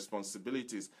abandon our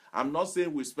responsibilities. I'm not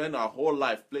saying we spend our whole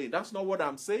life playing. That's not what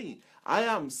I'm saying. I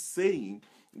am saying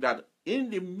that in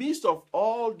the midst of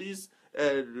all these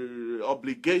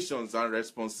obligations and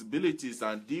responsibilities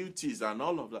and duties and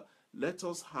all of that, let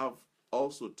us have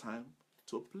also time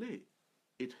to play.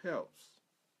 It helps.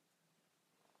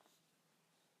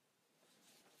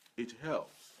 It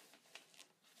helps.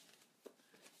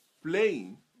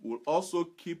 Playing will also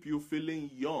keep you feeling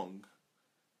young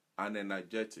and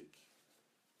energetic.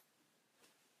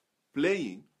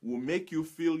 Playing will make you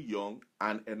feel young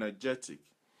and energetic.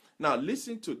 Now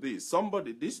listen to this.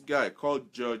 This guy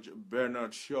called George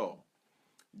Bernard Shaw.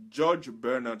 George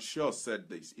Bernard Shaw said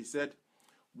this. He said,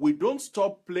 "We don't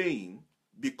stop playing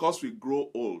because we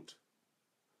grow old.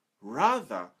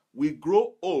 Rather, we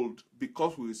grow old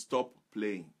because we stop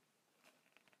playing."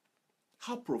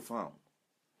 How profound.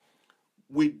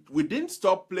 We didn't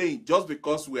stop playing just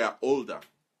because we are older.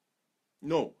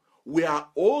 No, we are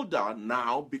older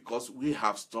now because we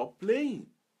have stopped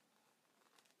playing.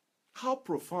 How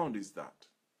profound is that?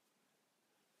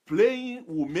 Playing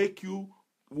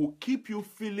will keep you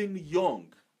feeling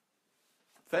young.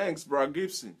 Thanks, Brad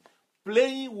Gibson.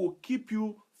 Playing will keep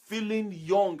you feeling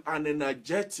young and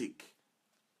energetic.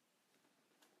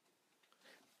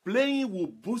 Playing will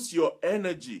boost your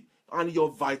energy and your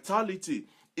vitality.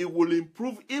 It will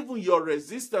improve even your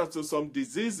resistance to some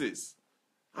diseases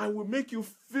and will make you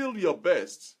feel your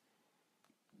best.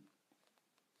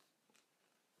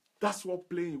 That's what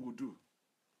playing will do.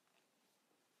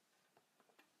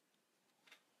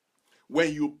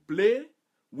 When you play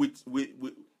with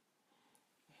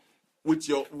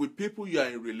people you are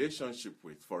in relationship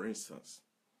with, for instance,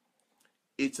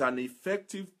 it's an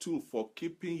effective tool for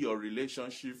keeping your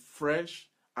relationship fresh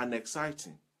and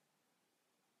exciting.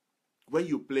 When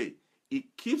you play,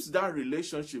 it keeps that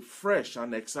relationship fresh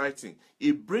and exciting.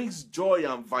 It brings joy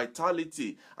and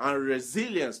vitality and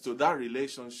resilience to that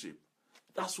relationship.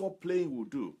 That's what playing will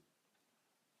do.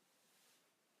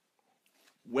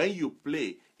 When you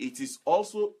play, it is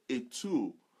also a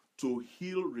tool to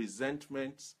heal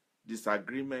resentments,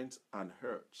 disagreements, and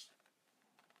hurts.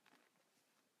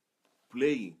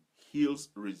 Playing heals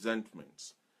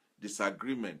resentments,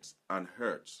 disagreements, and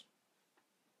hurts.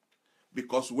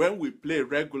 Because when we play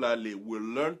regularly, we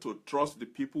learn to trust the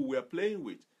people we are playing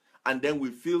with. And then we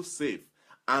feel safe.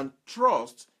 And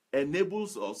trust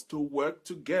enables us to work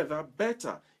together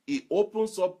better. It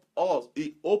opens us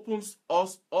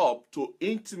up to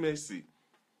intimacy.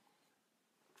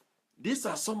 These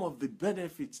are some of the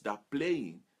benefits that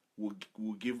playing will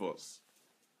give us.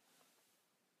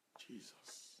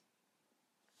 Jesus.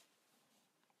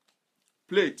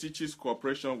 Play teaches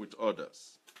cooperation with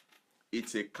others.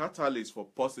 It's a catalyst for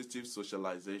positive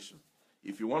socialization.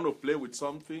 If you want to play with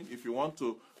something, if you want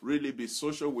to really be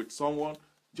social with someone,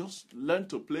 just learn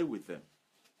to play with them.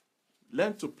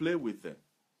 Learn to play with them.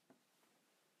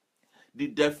 The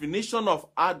definition of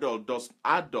adult does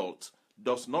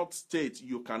not state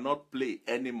you cannot play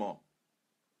anymore.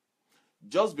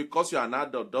 Just because you're an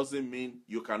adult doesn't mean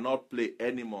you cannot play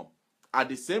anymore. At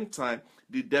the same time,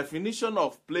 the definition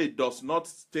of play does not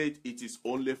state it is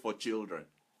only for children.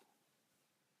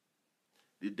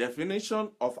 The definition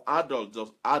of adult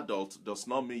does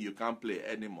not mean you can't play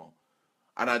anymore.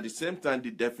 And at the same time,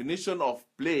 the definition of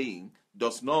playing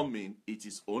does not mean it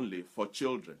is only for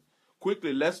children.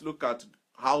 Quickly, let's look at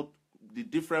how the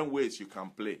different ways you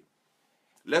can play.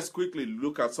 Let's quickly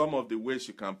look at some of the ways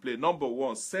you can play. Number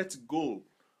one, set goal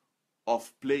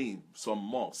of playing some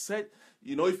more.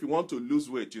 If you want to lose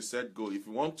weight, you set goal. If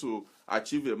you want to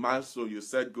achieve a milestone, you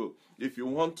set goal. If you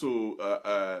want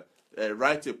to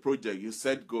write a project, you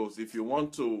set goals. If you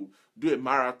want to do a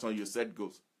marathon, you set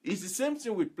goals. It's the same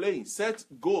thing with playing. Set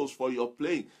goals for your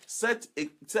playing. Set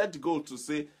goal to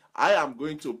say, I am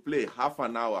going to play half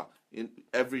an hour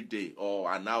every day,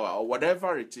 or an hour, or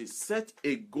whatever it is. Set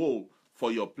a goal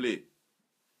for your play.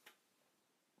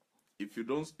 If you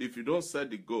don't set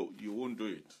the goal, you won't do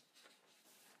it.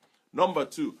 Number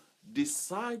 2,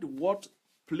 decide what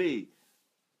play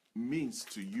means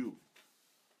to you.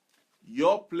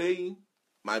 Your playing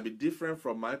might be different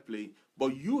from my playing,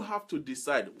 but you have to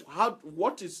decide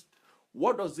what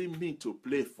does it mean to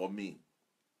play for me?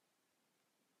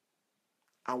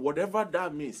 And whatever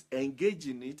that means, engage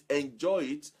in it, enjoy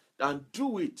it, and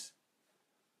do it.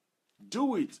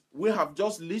 Do it. We have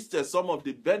just listed some of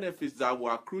the benefits that will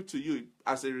accrue to you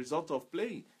as a result of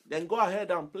playing. Then go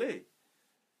ahead and play.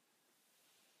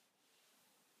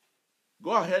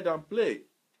 Go ahead and play.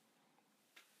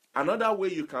 Another way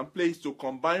you can play is to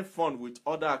combine fun with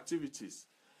other activities.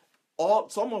 Or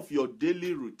some of your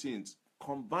daily routines,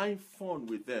 combine fun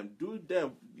with them. Do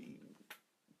them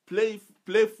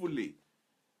playfully.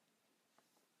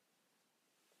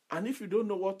 And if you don't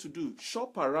know what to do,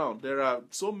 shop around. There are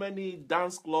so many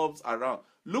dance clubs around.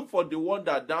 Look for the one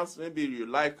that dance. Maybe you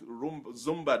like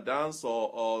Zumba dance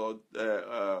or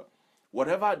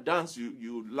whatever dance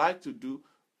you like to do.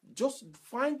 Just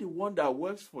find the one that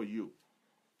works for you.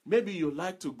 Maybe you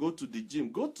like to go to the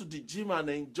gym. Go to the gym and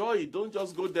enjoy it. Don't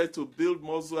just go there to build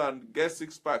muscle and get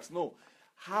six packs. No.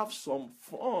 Have some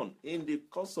fun in the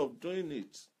course of doing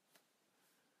it.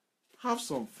 Have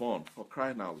some fun, for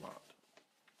crying out loud.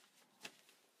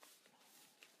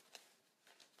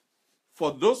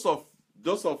 For those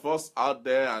of us out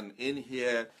there and in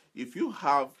here, if you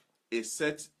have a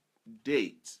set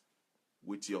date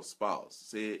with your spouse,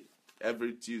 say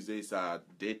every Tuesday is a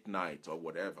date night or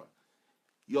whatever,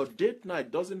 your date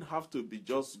night doesn't have to be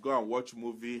just go and watch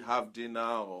movie, have dinner,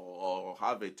 or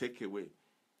have a takeaway.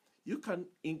 You can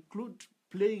include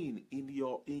playing in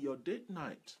your date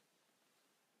night.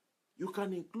 You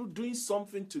can include doing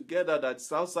something together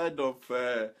that's outside of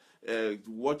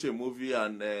watch a movie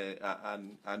and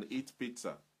eat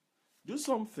pizza. Do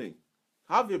something.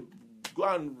 Go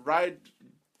and ride.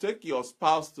 Take your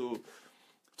spouse to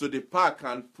the park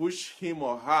and push him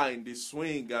or her in the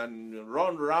swing and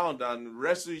run around and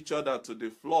wrestle each other to the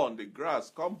floor on the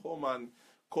grass. Come home and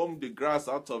comb the grass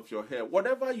out of your hair.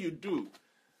 Whatever you do,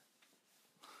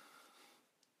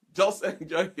 just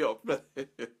enjoy your play.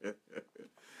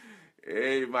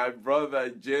 Hey, my brother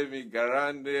Jamie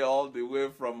Garande, all the way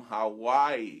from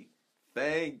Hawaii.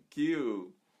 Thank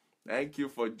you. Thank you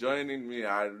for joining me.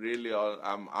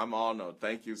 I'm honored.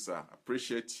 Thank you, sir.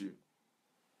 Appreciate you.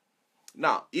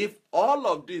 Now, if all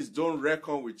of this don't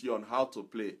reckon with you on how to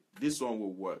play, this one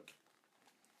will work.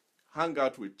 Hang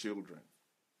out with children.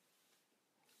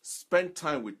 Spend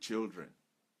time with children.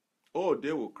 Oh,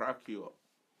 they will crack you up.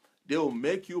 They will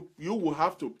make you will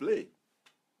have to play.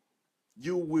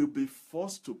 You will be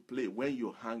forced to play when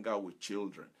you hang out with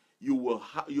children. You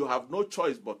have no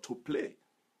choice but to play.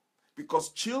 Because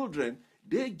children,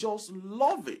 they just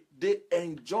love it. They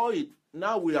enjoy it.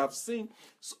 Now we have seen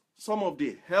some of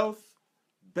the health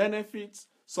benefits,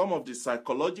 some of the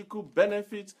psychological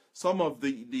benefits, some of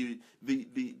the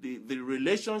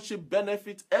relationship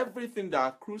benefits, everything that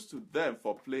accrues to them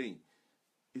for playing.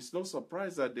 It's no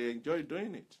surprise that they enjoy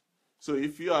doing it. So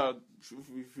if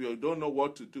you don't know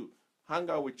what to do, hang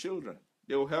out with children.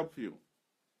 They will help you.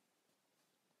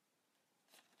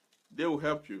 They will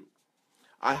help you.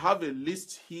 I have a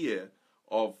list here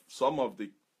of some of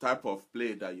the type of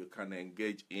play that you can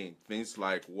engage in. Things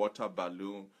like water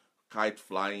balloon, kite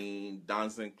flying,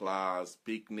 dancing class,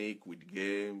 picnic with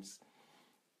games.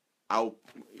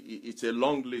 It's a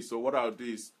long list. So what I'll do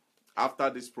is, after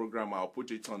this program, I'll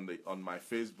put it on my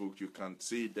Facebook. You can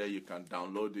see it there. You can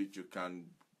download it. You can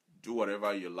do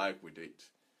whatever you like with it.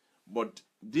 But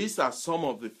these are some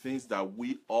of the things that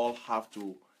we all have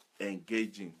to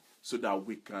engage in so that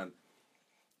we can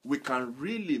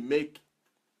really make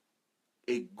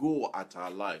a go at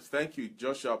our lives. Thank you,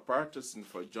 Joshua Patterson,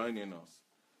 for joining us.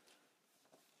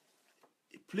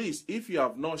 Please, if you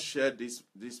have not shared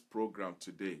this program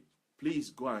today, please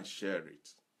go and share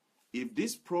it. If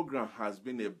this program has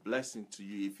been a blessing to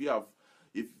you,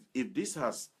 if this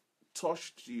has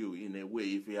touched you in a way,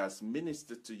 if it has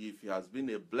ministered to you, if it has been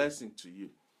a blessing to you,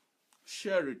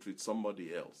 share it with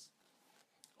somebody else.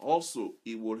 Also,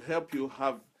 it will help you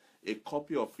have a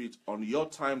copy of it on your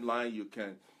timeline.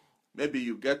 Maybe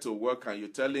you get to work and you're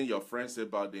telling your friends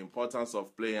about the importance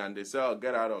of playing, and they say, oh,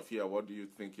 get out of here. What do you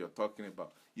think you're talking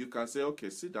about? You can say, okay,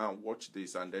 sit down, watch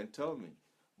this, and then tell me.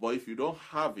 But if you don't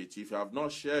have it, if you have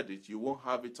not shared it, you won't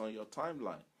have it on your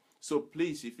timeline. So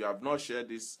please, if you have not shared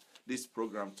this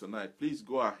program tonight, please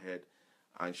go ahead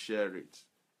and share it.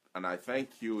 And I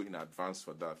thank you in advance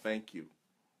for that. Thank you.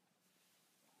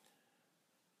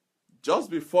 Just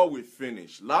before we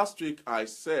finish, last week I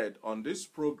said on this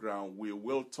program we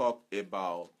will talk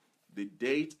about the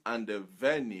date and the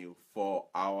venue for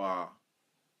our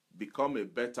Become a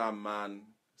Better Man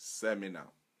seminar.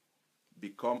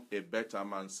 Become a Better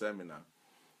Man seminar.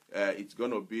 It's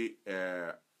going to be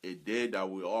a day that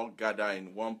we all gather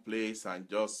in one place and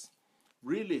just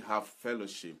really have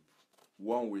fellowship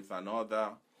one with another.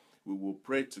 We will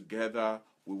pray together.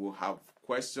 We will have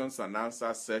questions and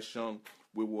answer session.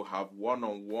 We will have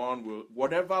one-on-one.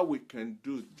 Whatever we can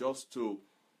do just to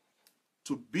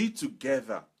be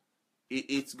together.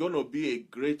 It's going to be a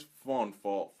great fun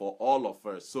for all of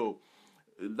us. So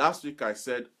last week I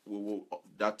said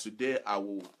that today I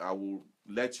will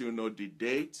let you know the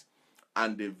date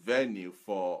and the venue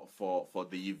for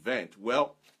the event.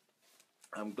 Well,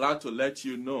 I'm glad to let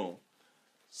you know,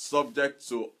 subject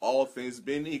to all things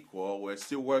being equal, we're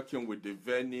still working with the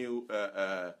venue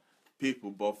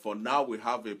people, but for now we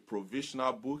have a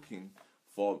provisional booking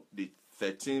for the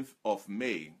 13th of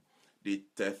May. The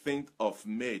 13th of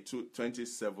May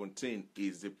 2017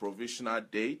 is the provisional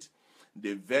date.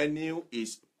 The venue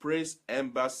is Praise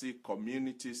Embassy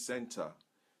Community Center.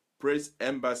 Praise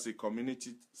Embassy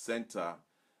Community Center.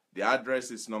 The address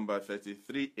is number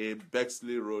 33A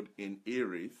Bexley Road in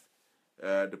Erith.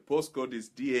 The postcode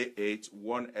is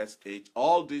DA81SH.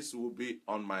 All this will be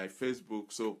on my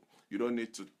Facebook, so you don't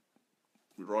need to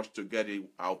rush to get it.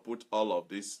 I'll put all of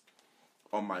this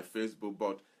on my Facebook,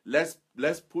 but let's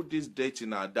put this date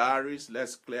in our diaries.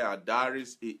 Let's clear our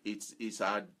diaries. It's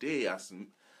our day as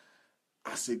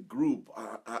a group.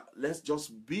 Let's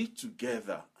just be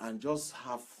together and just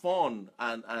have fun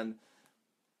and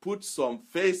put some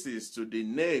faces to the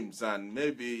names, and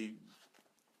maybe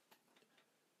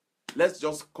let's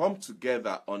just come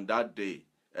together on that day.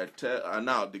 And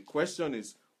now the question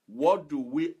is, what do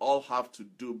we all have to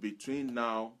do between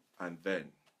now and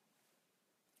then?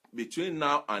 Between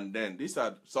now and then, these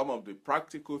are some of the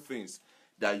practical things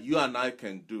that you and I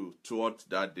can do towards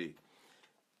that day.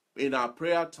 In our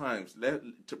prayer times,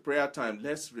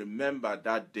 let's remember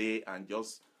that day and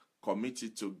just commit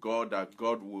it to God, that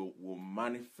God will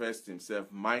manifest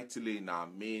himself mightily in our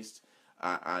midst.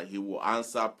 He will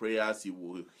answer prayers. He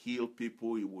will heal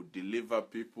people. He will deliver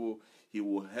people. He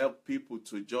will help people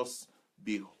to just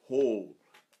be whole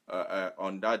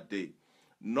on that day.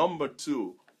 Number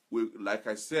two, like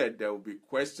I said, there will be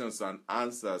questions and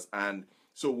answers, and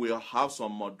so we'll have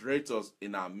some moderators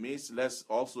in our midst. Let's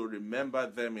also remember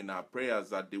them in our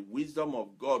prayers, that the wisdom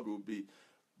of God will be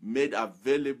made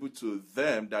available to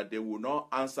them, that they will not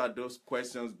answer those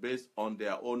questions based on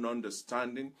their own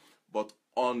understanding, but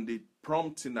on the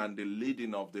prompting and the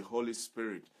leading of the Holy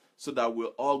Spirit, so that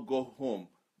we'll all go home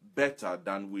better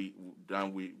than we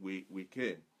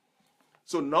came.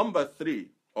 So number three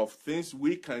of things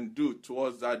we can do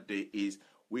towards that day is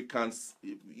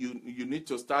you need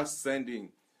to start sending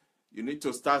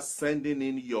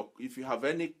in your, if you have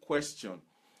any question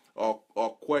or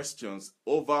questions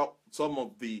over some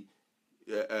of the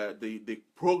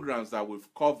programs that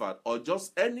we've covered, or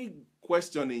just any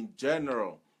question in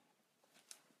general,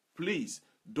 please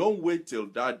don't wait till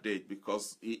that date,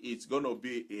 because it's going to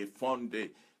be a fun day.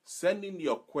 Send in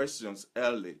your questions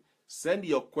early. Send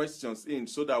your questions in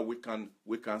so that we can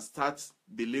start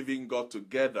believing God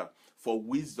together for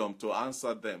wisdom to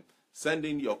answer them. Send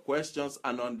in your questions,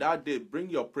 and on that day, bring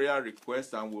your prayer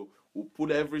requests, and we'll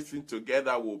put everything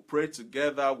together. We'll pray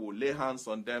together. We'll lay hands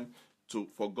on them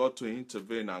for God to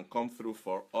intervene and come through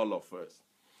for all of us.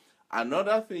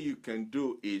 Another thing you can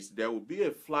do is, there will be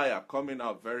a flyer coming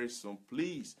out very soon.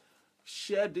 Please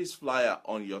share this flyer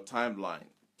on your timeline.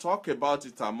 Talk about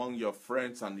it among your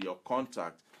friends and your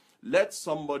contacts. Let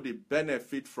somebody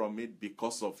benefit from it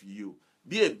because of you.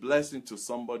 Be a blessing to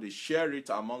somebody. Share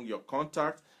it among your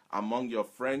contacts, among your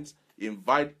friends.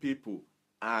 Invite people,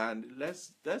 and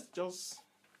let's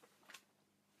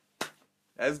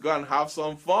go and have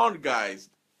some fun, guys.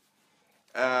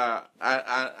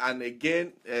 And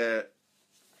again,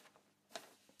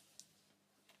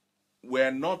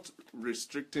 we're not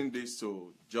restricting this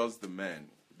to just the men.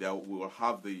 There we will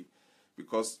have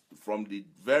because from the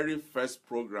very first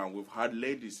program, we've had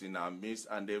ladies in our midst,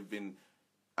 and they've been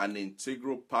an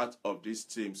integral part of this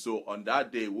team. So on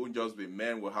that day, it won't just be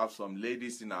men. We'll have some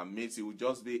ladies in our midst. It will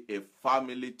just be a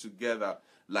family together,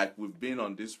 like we've been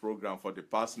on this program for the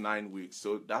past 9 weeks.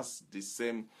 So that's the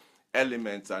same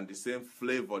elements and the same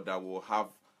flavor that we'll have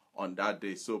on that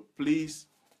day. So please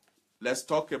Let's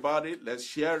talk about it. Let's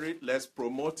share it. Let's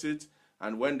promote it.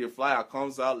 And when the flyer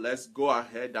comes out, let's go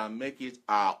ahead and make it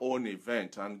our own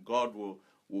event. And God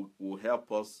will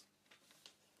help us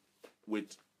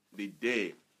with the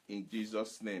day in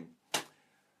Jesus' name.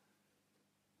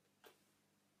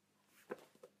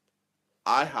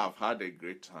 I have had a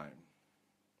great time,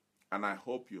 and I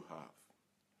hope you have.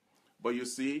 But you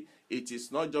see, it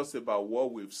is not just about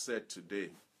what we've said today.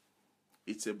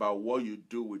 It's about what you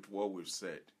do with what we've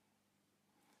said.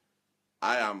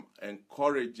 I am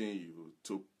encouraging you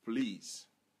to please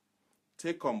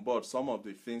take on board some of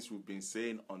the things we've been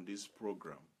saying on this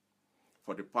program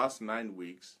for the past 9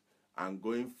 weeks and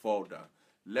going further.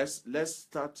 Let's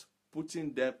start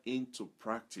putting them into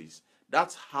practice.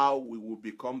 That's how we will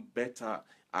become better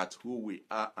at who we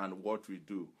are and what we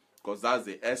do, because that's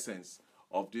the essence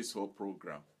of this whole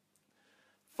program.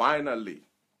 Finally,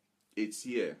 it's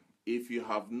here. If you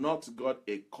have not got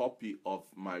a copy of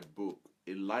my book,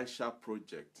 Elisha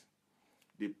Project,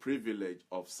 The Privilege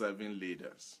of Serving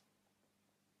Leaders,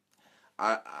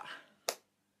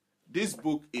 this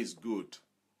book is good,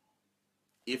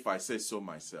 if I say so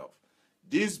myself.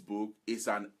 This book is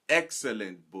an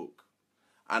excellent book,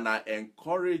 and I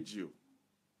encourage you,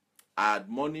 I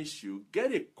admonish you,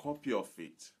 get a copy of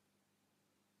it.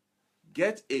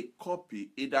 Get a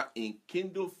copy either in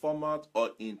Kindle format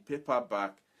or in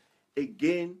paperback.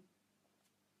 Again,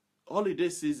 holiday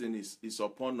season is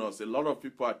upon us. A lot of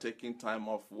people are taking time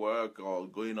off work or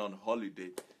going on holiday.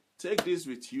 Take this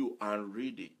with you and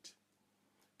read it,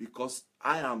 because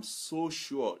I am so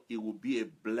sure it will be a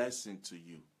blessing to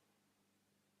you.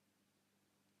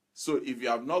 So if you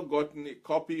have not gotten a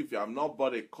copy, if you have not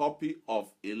bought a copy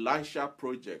of Elisha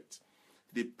Project,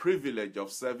 The Privilege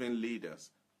of Serving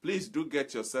Leaders, please do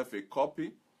get yourself a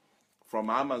copy from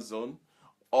Amazon,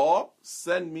 or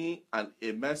send me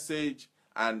a message,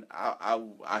 and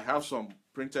I have some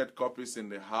printed copies in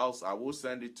the house. I will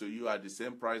send it to you at the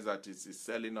same price that it is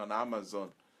selling on Amazon.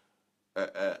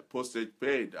 Postage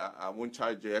paid. I won't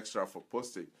charge you extra for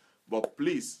postage. But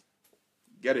please,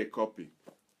 get a copy.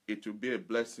 It will be a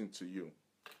blessing to you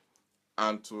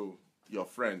and to your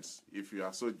friends, if you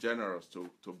are so generous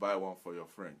to buy one for your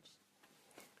friends.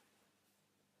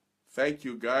 Thank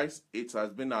you, guys. It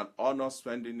has been an honor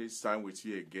spending this time with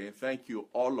you again. Thank you,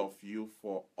 all of you,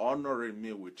 for honoring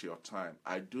me with your time.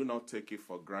 I do not take it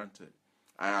for granted.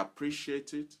 I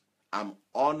appreciate it. I'm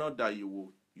honored that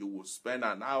you will spend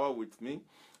an hour with me.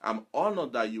 I'm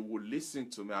honored that you will listen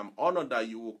to me. I'm honored that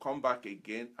you will come back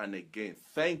again and again.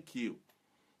 Thank you.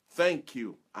 Thank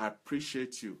you. I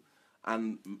appreciate you.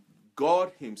 And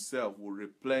God himself will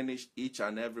replenish each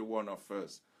and every one of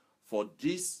us for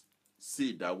this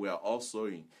seed that we are all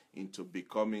sowing into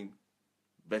becoming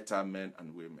better men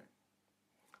and women.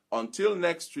 Until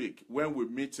next week, when we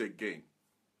meet again,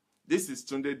 this is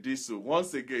Tunde Disu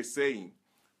once again saying,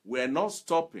 we're not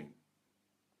stopping.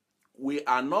 We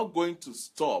are not going to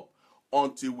stop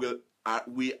until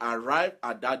we arrive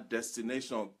at that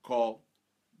destination called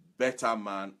better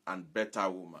man and better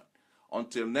woman.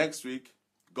 Until next week,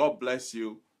 God bless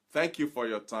you. Thank you for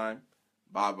your time.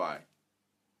 Bye-bye.